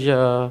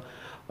Malaysia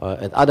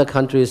and other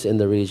countries in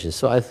the region.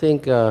 So I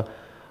think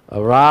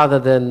rather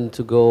than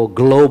to go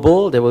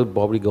global, they will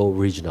probably go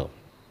regional.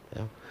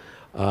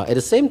 Yeah? At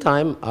the same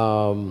time,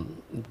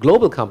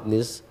 global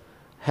companies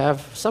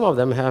some of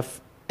them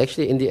have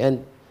actually in the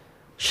end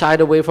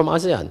shied away from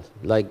ASEAN,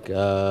 like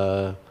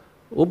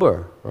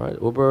Uber, right?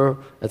 Uber,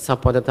 at some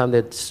point in time,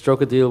 they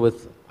struck a deal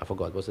with, I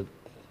forgot, was it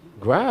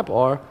Grab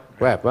or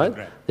Grab, right?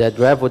 Grab. That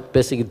Grab would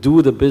basically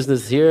do the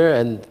business here,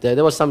 and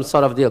there was some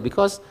sort of deal.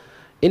 Because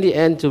in the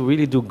end, to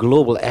really do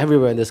global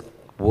everywhere in this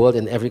world,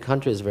 in every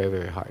country, is very,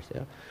 very hard.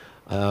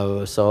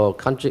 Yeah? So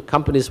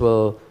companies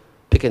will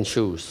pick and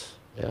choose.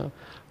 Yeah?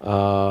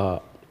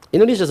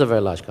 Indonesia is a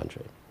very large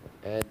country.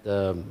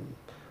 And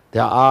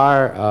there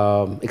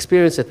are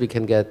experience that we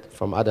can get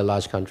from other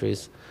large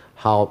countries,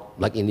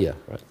 like India,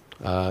 right?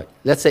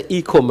 Let's say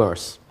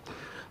e-commerce.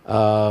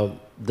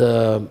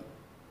 The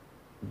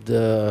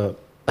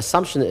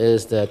assumption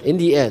is that in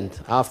the end,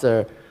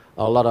 after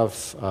a lot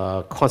of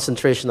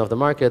concentration of the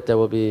market, there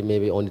will be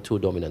maybe only two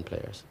dominant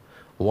players,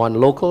 one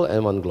local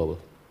and one global.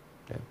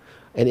 Okay?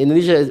 And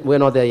Indonesia, we're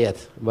not there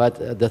yet,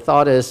 but the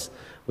thought is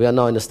we are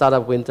now in the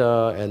startup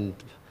winter, and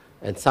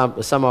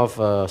some of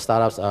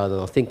startups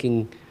are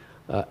thinking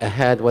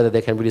ahead whether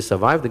they can really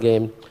survive the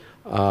game.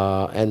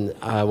 And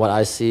what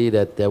I see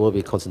that there will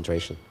be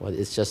concentration. Well,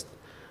 it's just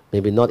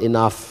maybe not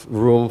enough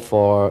room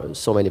for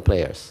so many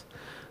players.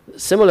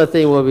 Similar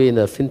thing will be in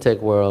the fintech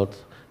world.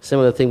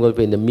 Similar thing will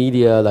be in the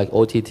media, like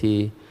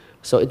OTT.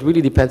 So it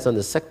really depends on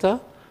the sector,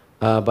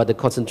 but the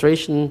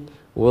concentration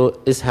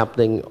is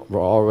happening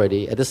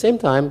already. At the same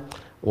time,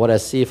 what I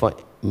see for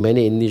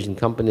many Indonesian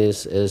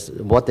companies is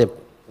what they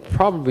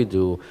probably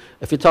do.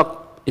 If you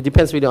talk, it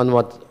depends really on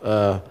what.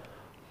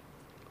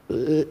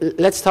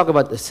 Let's talk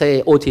about,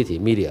 say, OTT,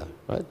 media,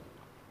 right?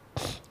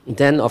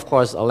 Then, of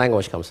course, a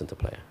language comes into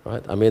play,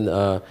 right? I mean,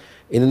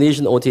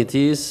 Indonesian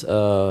OTTs,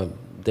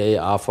 they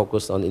are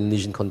focused on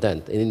Indonesian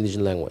content, in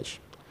Indonesian language.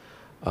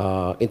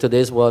 In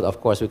today's world, of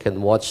course, we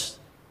can watch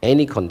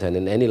any content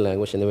in any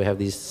language, and then we have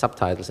these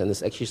subtitles, and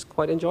it's actually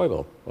quite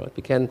enjoyable, right?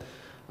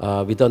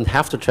 We don't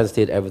have to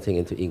translate everything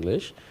into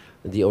English.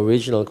 The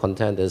original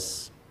content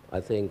is,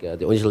 I think,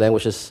 the original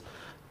language is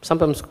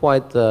sometimes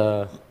quite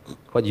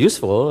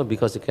useful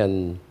because you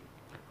can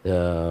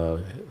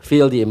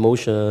feel the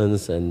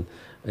emotions, and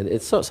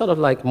it's sort of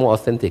like more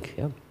authentic.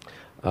 Yeah?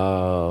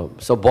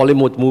 So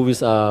Bollywood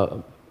movies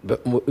are,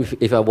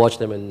 if I watch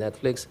them in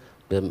Netflix,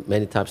 they're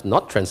many times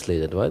not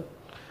translated, right?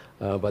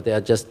 But they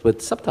are just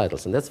with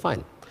subtitles, and that's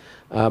fine.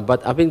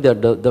 But I think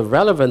the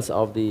relevance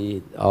of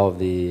the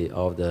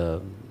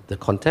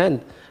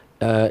content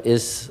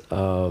is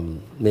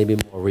maybe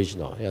more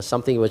regional. Yeah?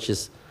 Something which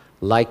is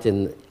liked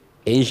in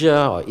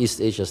Asia or East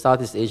Asia,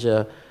 Southeast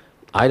Asia,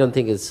 I don't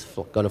think it's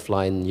going to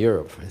fly in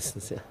Europe, for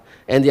instance, yeah.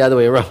 And the other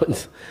way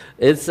around.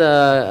 There's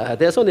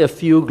only a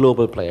few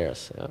global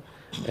players.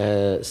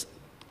 Yeah.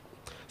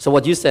 So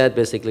what you said,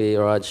 basically,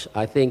 Raj,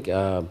 I think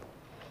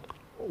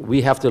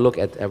we have to look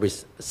at every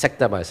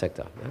sector by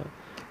sector.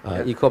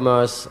 Yeah.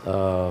 E-commerce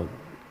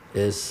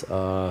is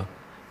a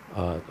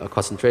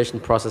concentration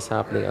process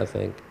happening, I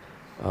think.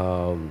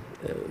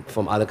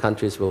 From other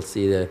countries, we'll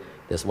see that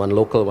there's one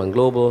local, one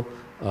global.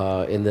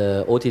 In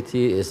the OTT,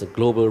 is a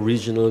global,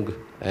 regional,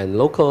 and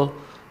local.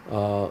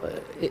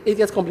 It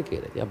gets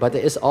complicated, yeah? But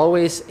there is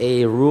always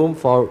a room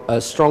for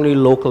a strongly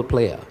local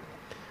player,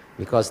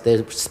 because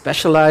they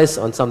specialize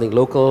on something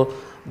local.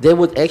 They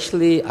would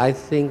actually, I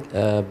think,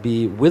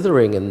 be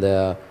withering in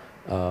their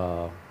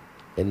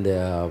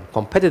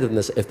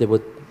competitiveness if they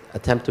would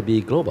attempt to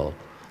be global.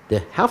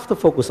 They have to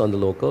focus on the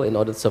local in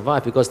order to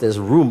survive, because there's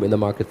room in the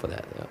market for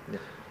that. Yeah? Yeah.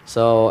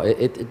 So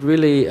it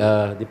really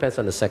depends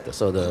on the sector.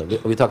 So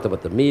we talked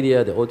about the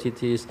media, the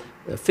OTTs.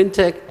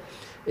 Fintech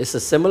is a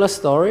similar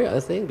story, I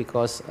think,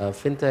 because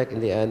fintech in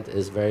the end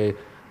is very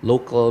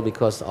local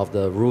because of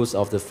the rules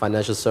of the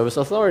Financial Service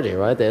Authority,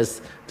 right?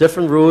 There's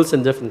different rules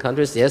in different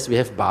countries. Yes, we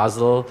have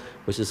Basel,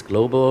 which is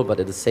global, but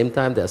at the same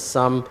time, there's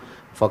some,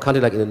 for a country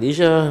like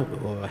Indonesia,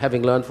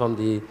 having learned from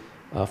the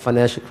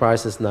financial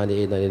crisis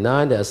 98,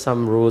 99, there are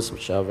some rules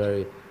which are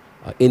very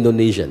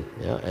Indonesian,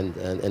 yeah?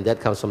 And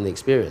that comes from the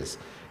experience.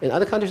 In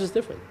other countries, it's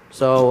different.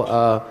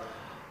 So,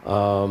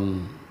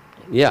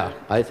 yeah,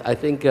 I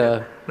think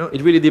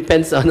it really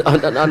depends on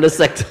the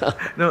sector.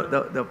 No,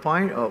 the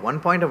point, one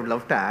point I would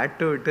love to add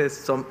to it is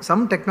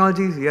some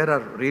technologies here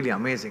are really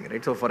amazing,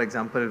 right? So, for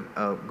example,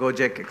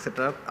 Gojek,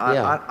 etc.,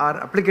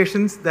 are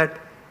applications that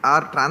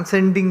are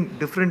transcending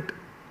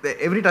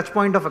every touch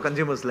point of a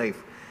consumer's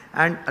life.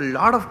 And a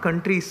lot of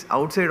countries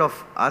outside of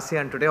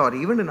ASEAN today, or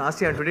even in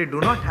ASEAN today, do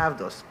not have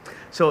those.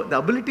 So the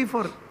ability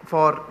for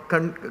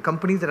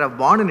companies that are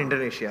born in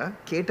Indonesia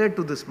cater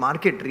to this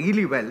market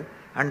really well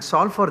and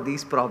solve for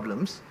these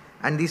problems.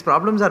 And these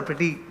problems are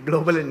pretty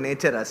global in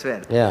nature as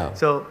well. Yeah.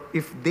 So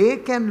if they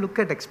can look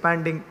at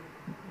expanding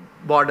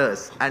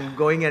borders and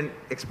going and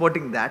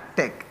exporting that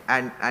tech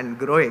and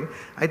growing,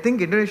 I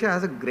think Indonesia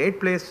has a great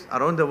place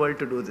around the world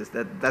to do this.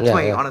 That's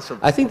my honest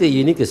opinion. I think the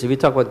uniqueness, if we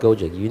talk about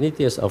Gojek,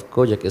 uniqueness of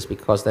Gojek is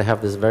because they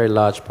have this very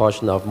large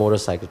portion of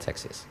motorcycle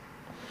taxis.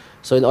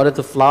 So in order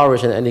to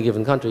flourish in any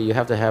given country, you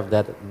have to have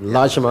that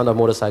large amount of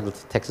motorcycle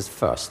taxis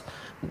first.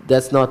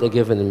 That's not a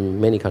given in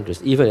many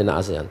countries, even in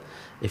ASEAN.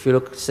 If you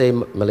look, say,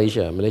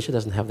 Malaysia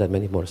doesn't have that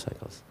many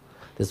motorcycles.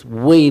 There's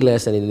way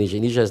less than Indonesia.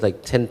 Indonesia is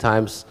like 10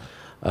 times,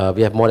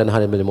 we have more than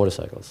 100 million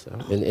motorcycles.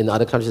 In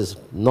other countries, it's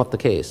not the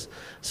case.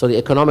 So the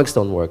economics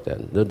don't work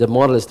then. The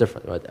model is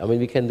different, right? I mean,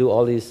 we can do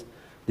all these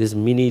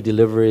mini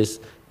deliveries.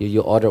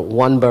 You order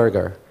one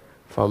burger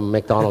from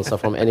McDonald's or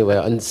from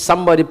anywhere, and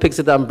somebody picks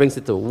it up and brings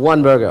it to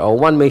one burger or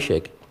one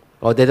milkshake.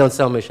 Oh, they don't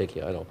sell milkshake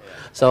here, I know.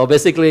 So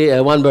basically,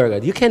 one burger.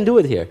 You can do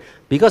it here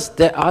because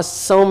there are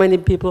so many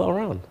people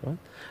around, right?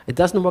 It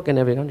doesn't work in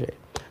every country.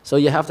 So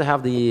you have to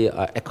have the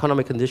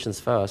economic conditions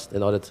first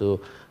in order to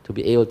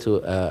be able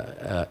to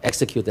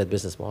execute that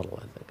business model,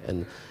 I think.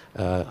 And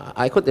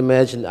I could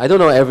imagine, I don't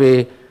know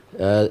every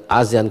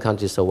ASEAN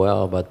country so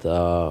well, but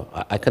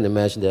I can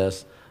imagine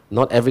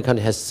not every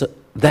country has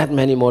that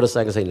many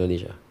motorcycles in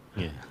Indonesia.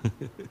 Yeah.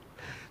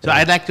 So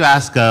I'd like to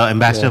ask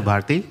Ambassador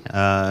Bharti.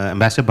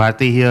 Ambassador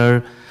Bharti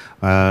here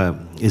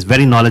is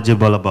very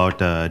knowledgeable about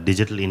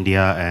digital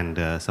India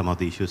and some of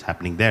the issues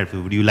happening there.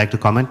 Would you like to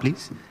comment,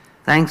 please?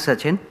 Thanks,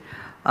 Sachin.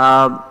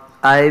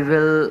 I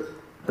will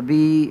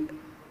be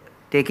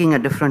taking a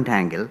different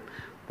angle.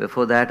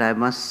 Before that, I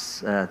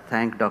must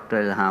thank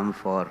Dr. Ilham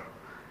for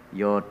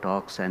your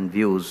talks and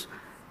views.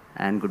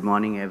 And good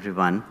morning,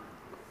 everyone.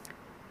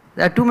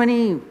 There are too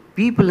many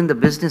people in the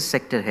business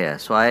sector here,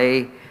 so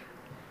I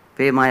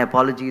pay my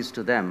apologies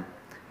to them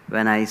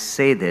when I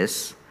say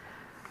this.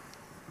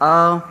 In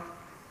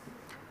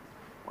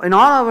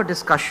all our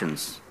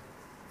discussions,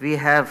 we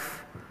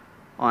have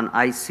on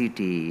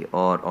ICT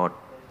or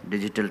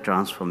digital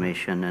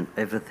transformation and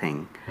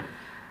everything,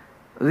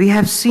 we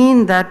have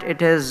seen that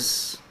it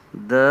is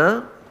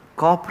the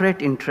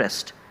corporate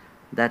interest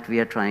that we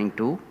are trying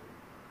to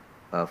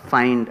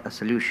find a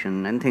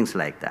solution and things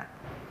like that.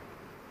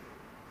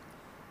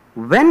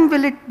 When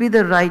will it be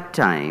the right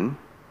time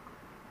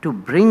to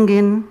bring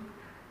in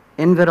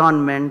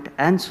environment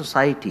and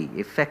society,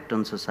 effect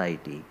on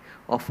society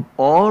of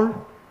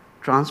all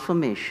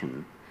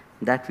transformation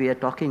that we are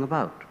talking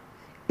about?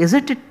 Is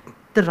it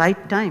the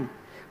right time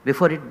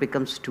before it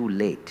becomes too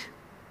late?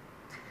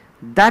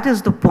 That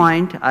is the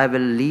point I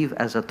will leave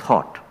as a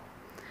thought.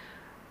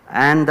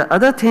 And the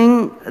other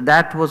thing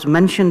that was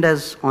mentioned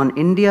as on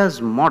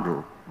India's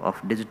model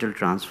of digital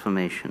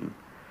transformation,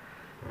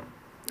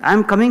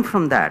 I'm coming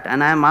from that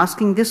and I'm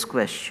asking this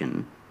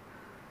question: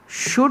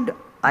 should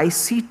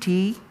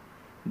ICT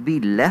be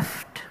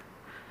left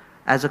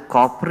as a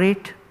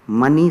corporate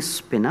money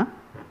spinner,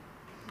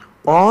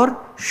 or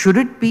should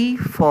it be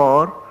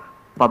for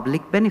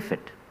public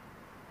benefit?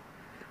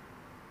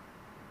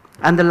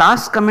 And the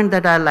last comment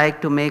that I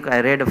like to make, I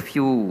read a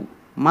few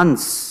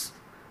months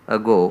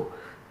ago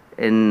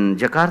in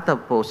Jakarta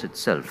Post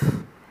itself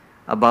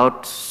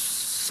about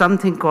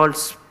something called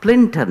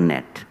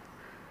splinternet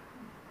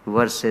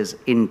versus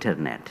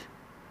internet.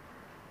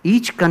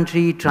 Each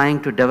country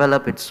trying to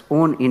develop its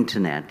own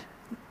internet,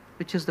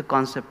 which is the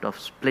concept of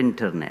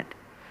splinternet.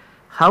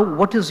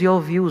 What is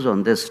your views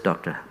on this,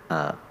 Dr.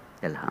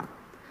 Ilham?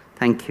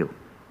 Thank you.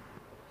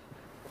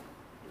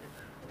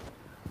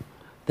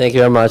 Thank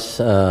you very much,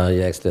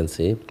 Your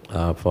Excellency,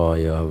 for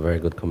your very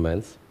good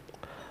comments.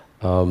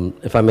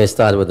 If I may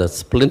start with the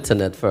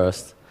splinternet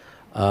first,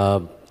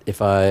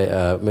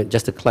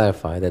 just to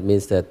clarify, that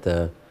means that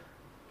the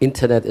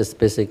internet is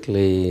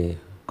basically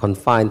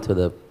confined to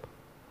the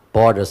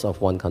borders of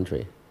one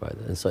country, right?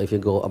 And so if you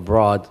go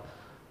abroad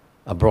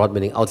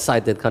meaning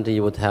outside that country,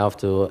 you would have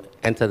to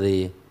enter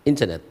the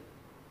internet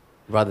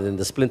rather than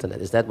the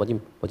splinternet. Is that what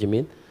you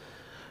mean?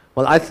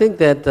 Well, I think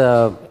that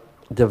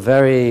the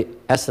very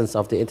essence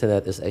of the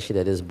internet is actually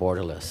that it's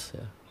borderless.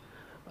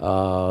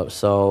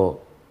 Yeah?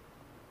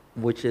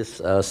 Which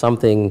is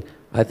something,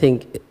 I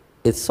think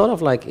it's sort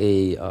of like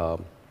a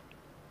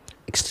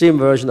extreme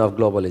version of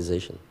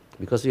globalization,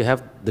 because you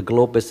have the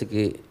globe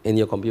basically in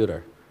your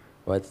computer,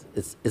 right?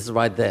 It's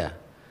right there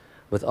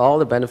with all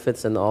the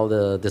benefits and all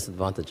the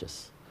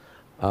disadvantages.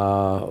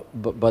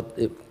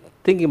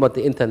 Thinking about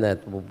the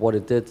internet, what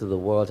it did to the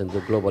world and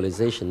the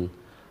globalization,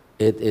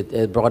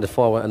 it brought it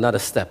forward another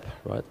step,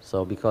 right?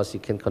 So because you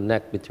can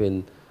connect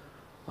between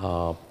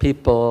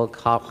people,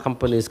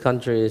 companies,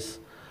 countries,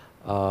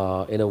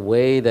 in a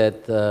way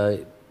that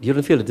you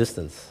don't feel the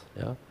distance.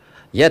 Yeah?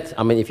 Yet,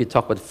 I mean, if you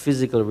talk about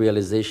physical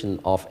realization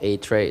of a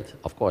trade,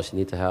 of course, you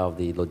need to have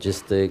the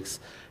logistics,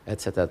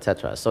 et cetera, et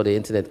cetera. So the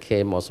internet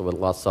came also with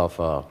lots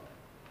of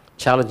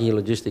challenging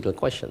logistical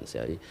questions.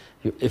 Yeah?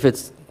 If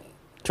it's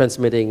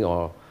transmitting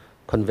or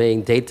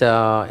conveying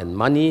data and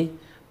money,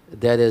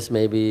 that is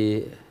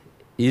maybe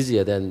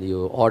easier than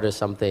you order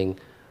something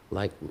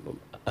like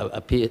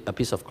a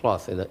piece of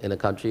cloth in a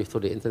country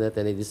through the internet,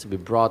 and it needs to be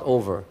brought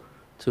over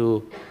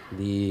to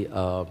the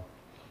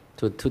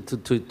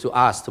to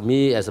us, to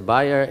me as a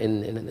buyer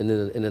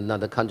in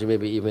another country,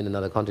 maybe even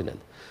another continent.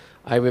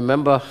 I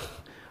remember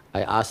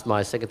I asked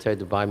my secretary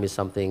to buy me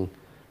something.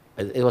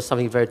 It was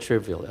something very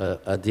trivial,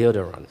 a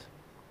deodorant.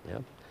 Yeah?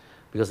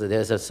 Because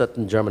there's a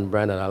certain German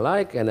brand that I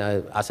like, and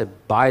I said,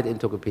 buy it in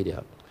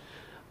Tokopedia.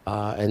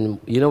 And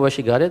you know where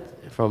she got it?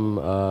 From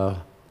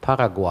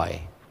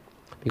Paraguay.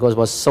 Because it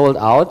was sold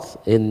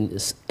out in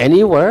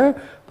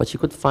anywhere, but you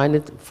could find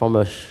it from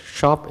a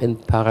shop in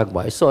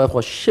Paraguay. So it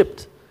was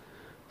shipped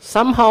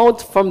somehow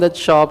from that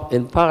shop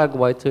in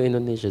Paraguay to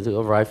Indonesia, to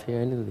arrive here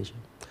in Indonesia.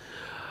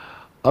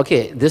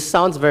 Okay, this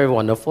sounds very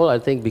wonderful, I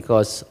think,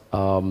 because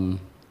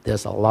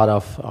there's a lot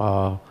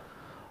of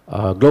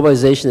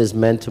globalization is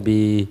meant to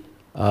be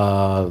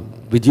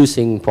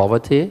reducing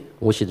poverty,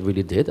 which it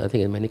really did, I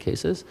think, in many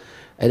cases.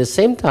 At the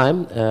same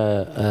time,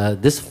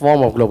 this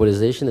form of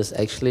globalization is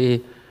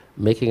actually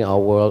making our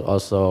world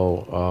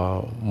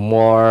also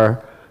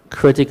more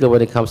critical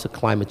when it comes to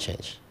climate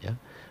change. Yeah?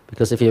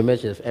 Because if you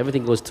imagine, if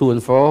everything goes to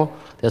and fro,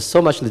 there's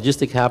so much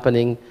logistic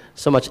happening,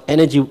 so much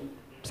energy,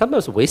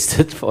 sometimes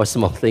wasted for a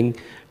small thing.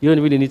 You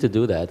don't really need to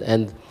do that.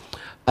 And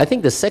I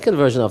think the second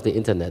version of the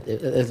internet,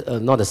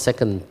 not a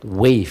second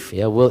wave,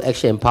 yeah, will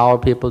actually empower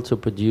people to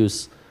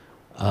produce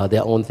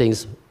their own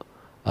things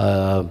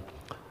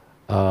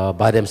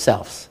by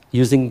themselves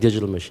using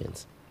digital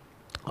machines.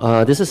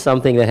 This is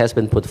something that has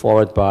been put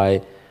forward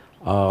by,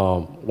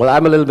 well,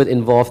 I'm a little bit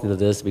involved in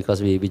this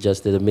because we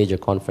just did a major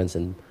conference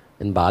in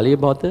Bali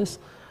about this.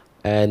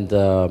 And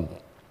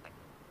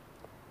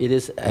it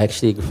is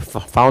actually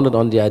founded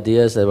on the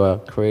ideas that were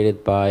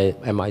created by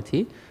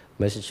MIT,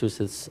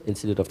 Massachusetts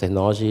Institute of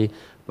Technology,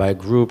 by a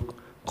group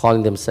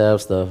calling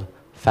themselves the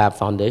Fab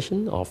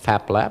Foundation or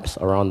Fab Labs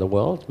around the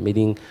world,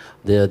 meaning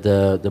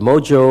the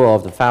mojo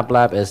of the Fab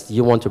Lab is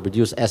you want to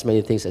produce as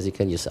many things as you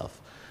can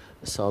yourself.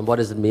 So what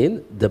does it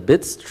mean? The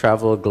bits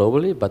travel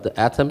globally, but the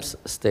atoms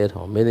stay at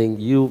home, meaning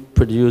you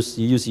use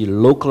your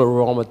local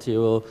raw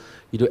material,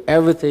 you do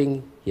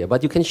everything here,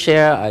 but you can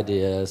share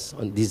ideas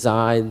on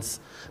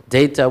designs,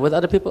 data with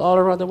other people all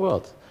around the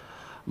world.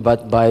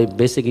 But by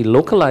basically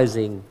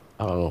localizing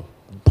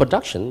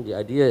production, the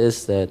idea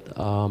is that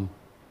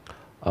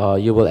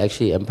you will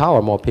actually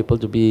empower more people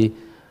to be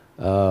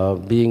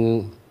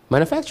being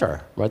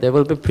manufacturer, right? They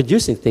will be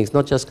producing things,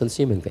 not just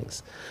consuming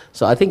things.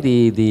 So I think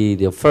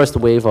the first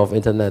wave of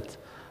internet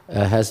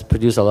has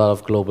produced a lot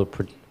of global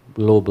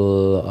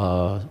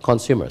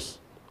consumers.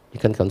 You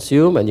can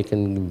consume and you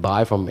can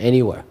buy from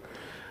anywhere.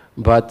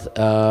 But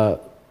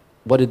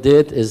what it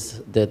did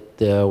is that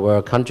there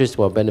were countries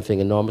who were benefiting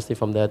enormously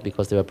from that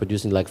because they were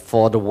producing like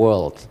for the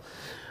world.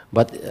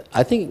 But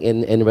I think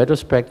in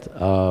retrospect,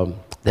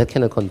 that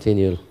cannot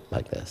continue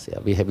like this. Yeah,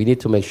 we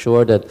need to make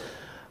sure that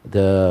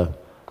the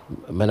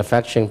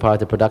manufacturing part,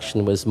 the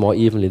production was more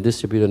evenly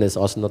distributed, and it's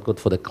also not good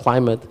for the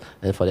climate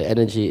and for the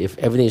energy if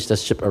everything is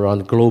just shipped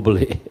around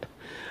globally.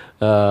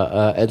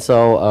 And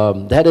so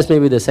that is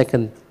maybe the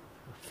second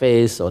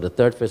phase or the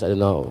third phase. I don't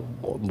know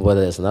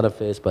whether there's another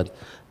phase, but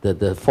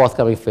the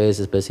forthcoming phase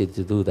is basically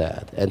to do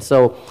that. And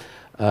so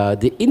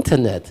the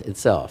internet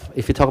itself,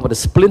 if you talk about the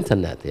splinter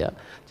net, yeah,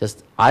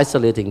 just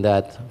isolating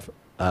that,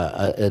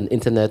 an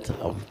internet,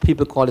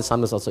 people call it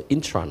sometimes also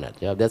intranet.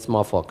 Yeah, that's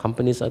more for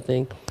companies, I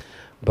think.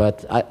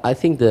 But I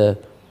think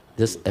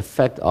this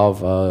effect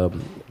of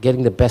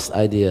getting the best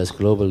ideas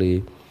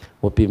globally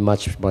would be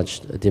much,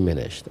 much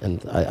diminished.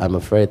 And I'm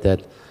afraid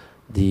that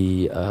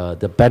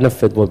the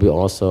benefit will be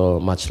also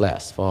much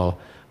less for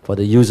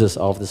the users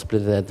of the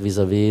splinter net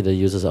vis-a-vis the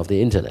users of the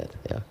internet.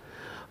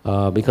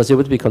 Yeah? Because you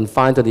would be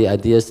confined to the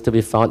ideas to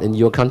be found in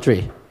your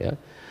country. Yeah?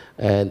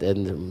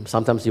 And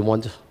sometimes you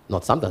want,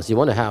 not sometimes, you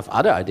want to have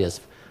other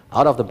ideas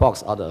out of the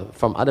box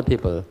from other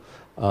people,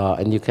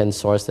 and you can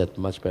source that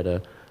much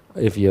better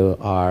if you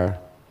are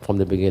from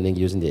the beginning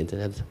using the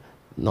internet,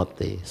 not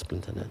the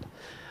splinter net.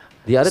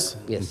 The other,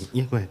 yes?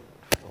 Yeah, go ahead.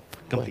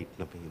 Complete.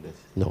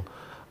 No.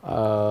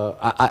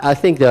 I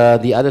think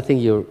the other thing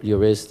you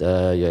raised,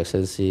 Your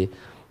Excellency,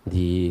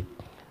 the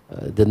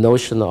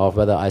notion of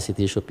whether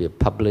ICT should be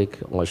public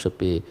or should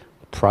be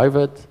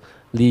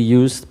privately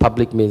used.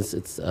 Public means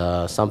it's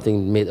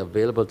something made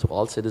available to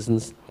all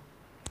citizens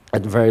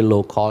at very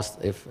low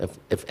cost, if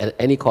at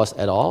any cost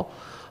at all.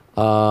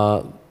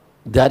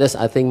 That is,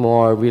 I think,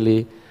 more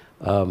really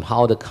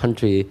how the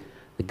country,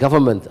 the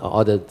government,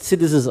 or the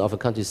citizens of a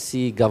country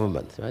see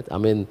government, right? I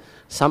mean,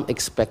 some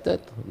expected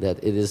that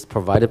it is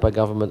provided by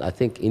government. I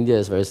think India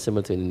is very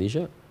similar to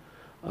Indonesia,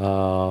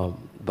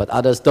 but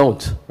others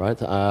don't, right?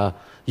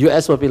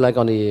 US would be like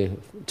on the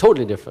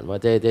totally different,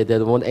 right? They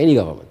don't want any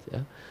government,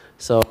 yeah?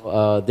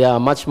 So they are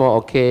much more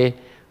okay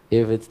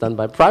if it's done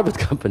by private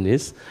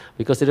companies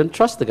because they don't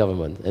trust the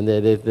government, and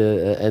they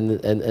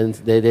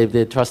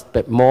trust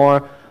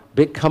more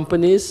big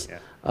companies, yeah.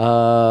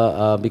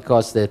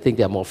 Because they think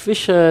they're more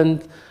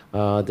efficient.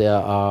 There's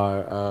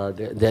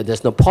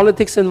no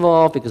politics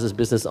involved because it's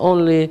business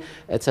only,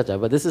 etc.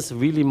 But this is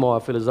really more a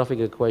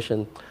philosophical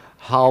question: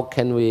 how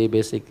can we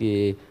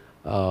basically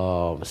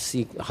how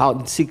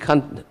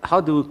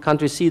do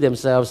countries see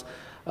themselves?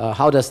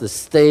 How does the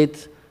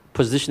state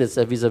position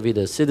itself vis-a-vis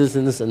the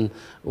citizens, and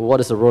what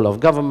is the role of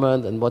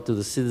government, and what do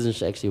the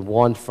citizens actually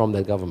want from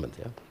that government.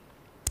 Yeah?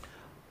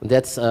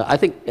 That's, I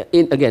think,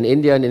 again,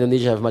 India and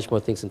Indonesia have much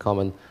more things in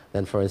common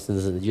than, for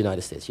instance, in the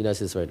United States. United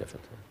States is very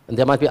different. And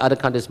there might be other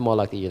countries more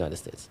like the United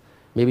States.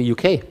 Maybe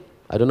UK,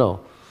 I don't know.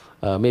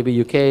 Maybe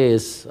UK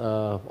is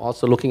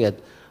also looking at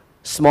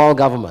small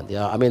government.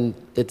 Yeah, I mean,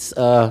 it's,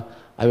 I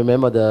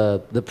remember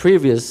the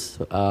previous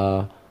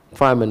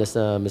Prime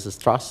Minister, Mrs.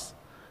 Truss,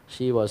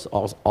 she was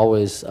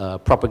always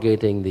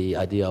propagating the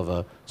idea of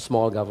a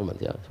small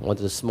government. Yeah,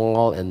 wanted a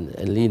small and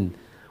lean,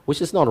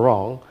 which is not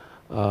wrong.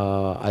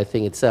 I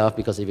think itself,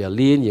 because if you're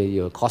lean,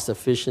 you're cost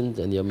efficient,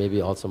 and you're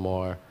maybe also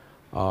more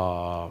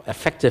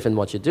effective in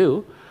what you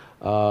do.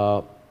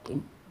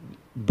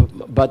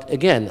 But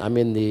again, I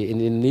mean, in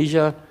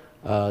Indonesia,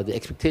 the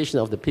expectation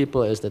of the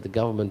people is that the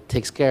government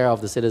takes care of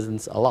the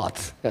citizens a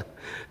lot.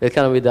 It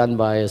cannot be done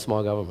by a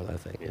small government, I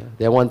think. Yeah?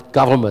 They want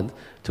government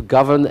to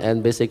govern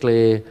and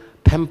basically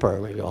pamper,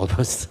 maybe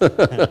almost.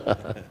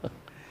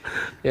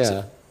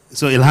 Yeah.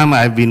 So Ilham,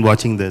 I've been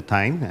watching the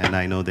time, and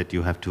I know that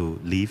you have to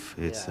leave.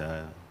 It's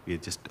we're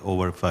just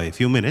over for a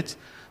few minutes.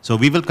 So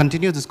we will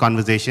continue this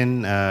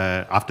conversation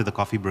after the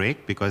coffee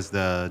break, because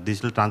the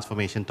digital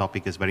transformation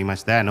topic is very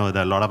much there. I know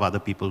there are a lot of other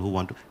people who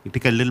want to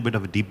take a little bit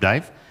of a deep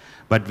dive,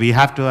 but we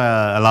have to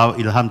allow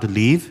Ilham to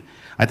leave.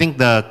 I think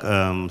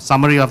the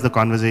summary of the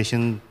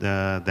conversation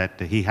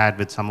that he had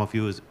with some of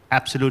you is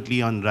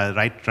absolutely on the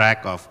right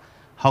track of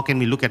how can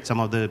we look at some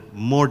of the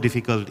more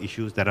difficult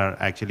issues that are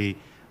actually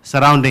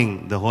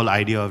surrounding the whole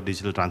idea of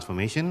digital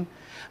transformation.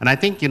 And I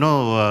think, you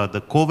know,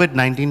 the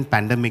COVID-19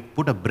 pandemic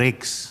put the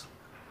brakes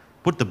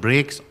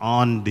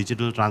on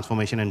digital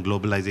transformation and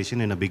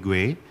globalization in a big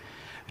way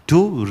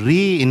to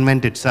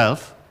reinvent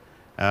itself,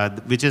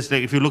 which is,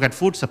 like, if you look at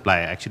food supply,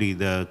 actually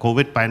the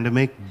COVID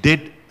pandemic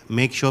did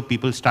make sure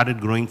people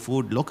started growing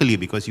food locally,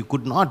 because you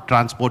could not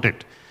transport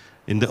it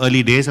in the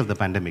early days of the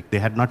pandemic. They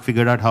had not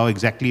figured out how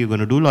exactly you're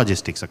going to do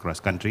logistics across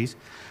countries.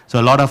 So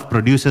a lot of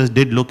producers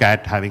did look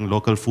at having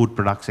local food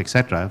products,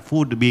 etc.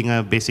 Food being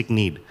a basic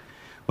need.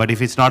 But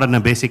if it's not a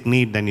basic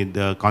need, then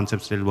the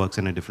concept still works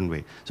in a different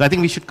way. So I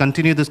think we should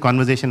continue this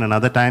conversation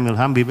another time,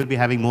 Ilham. We will be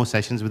having more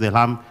sessions with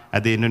Ilham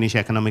at the Indonesia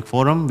Economic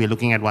Forum. We're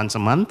looking at once a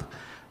month,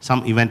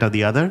 some event or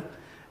the other.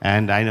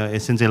 And I know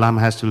since Ilham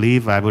has to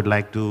leave, I would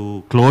like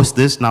to close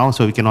this now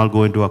so we can all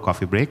go into a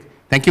coffee break.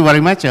 Thank you very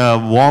much. A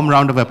warm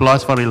round of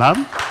applause for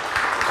Ilham.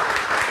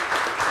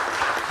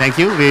 Thank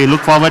you. We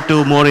look forward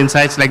to more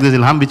insights like this,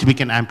 Ilham, which we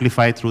can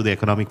amplify through the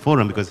Economic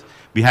Forum, because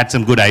we had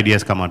some good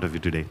ideas come out of you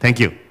today. Thank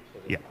you.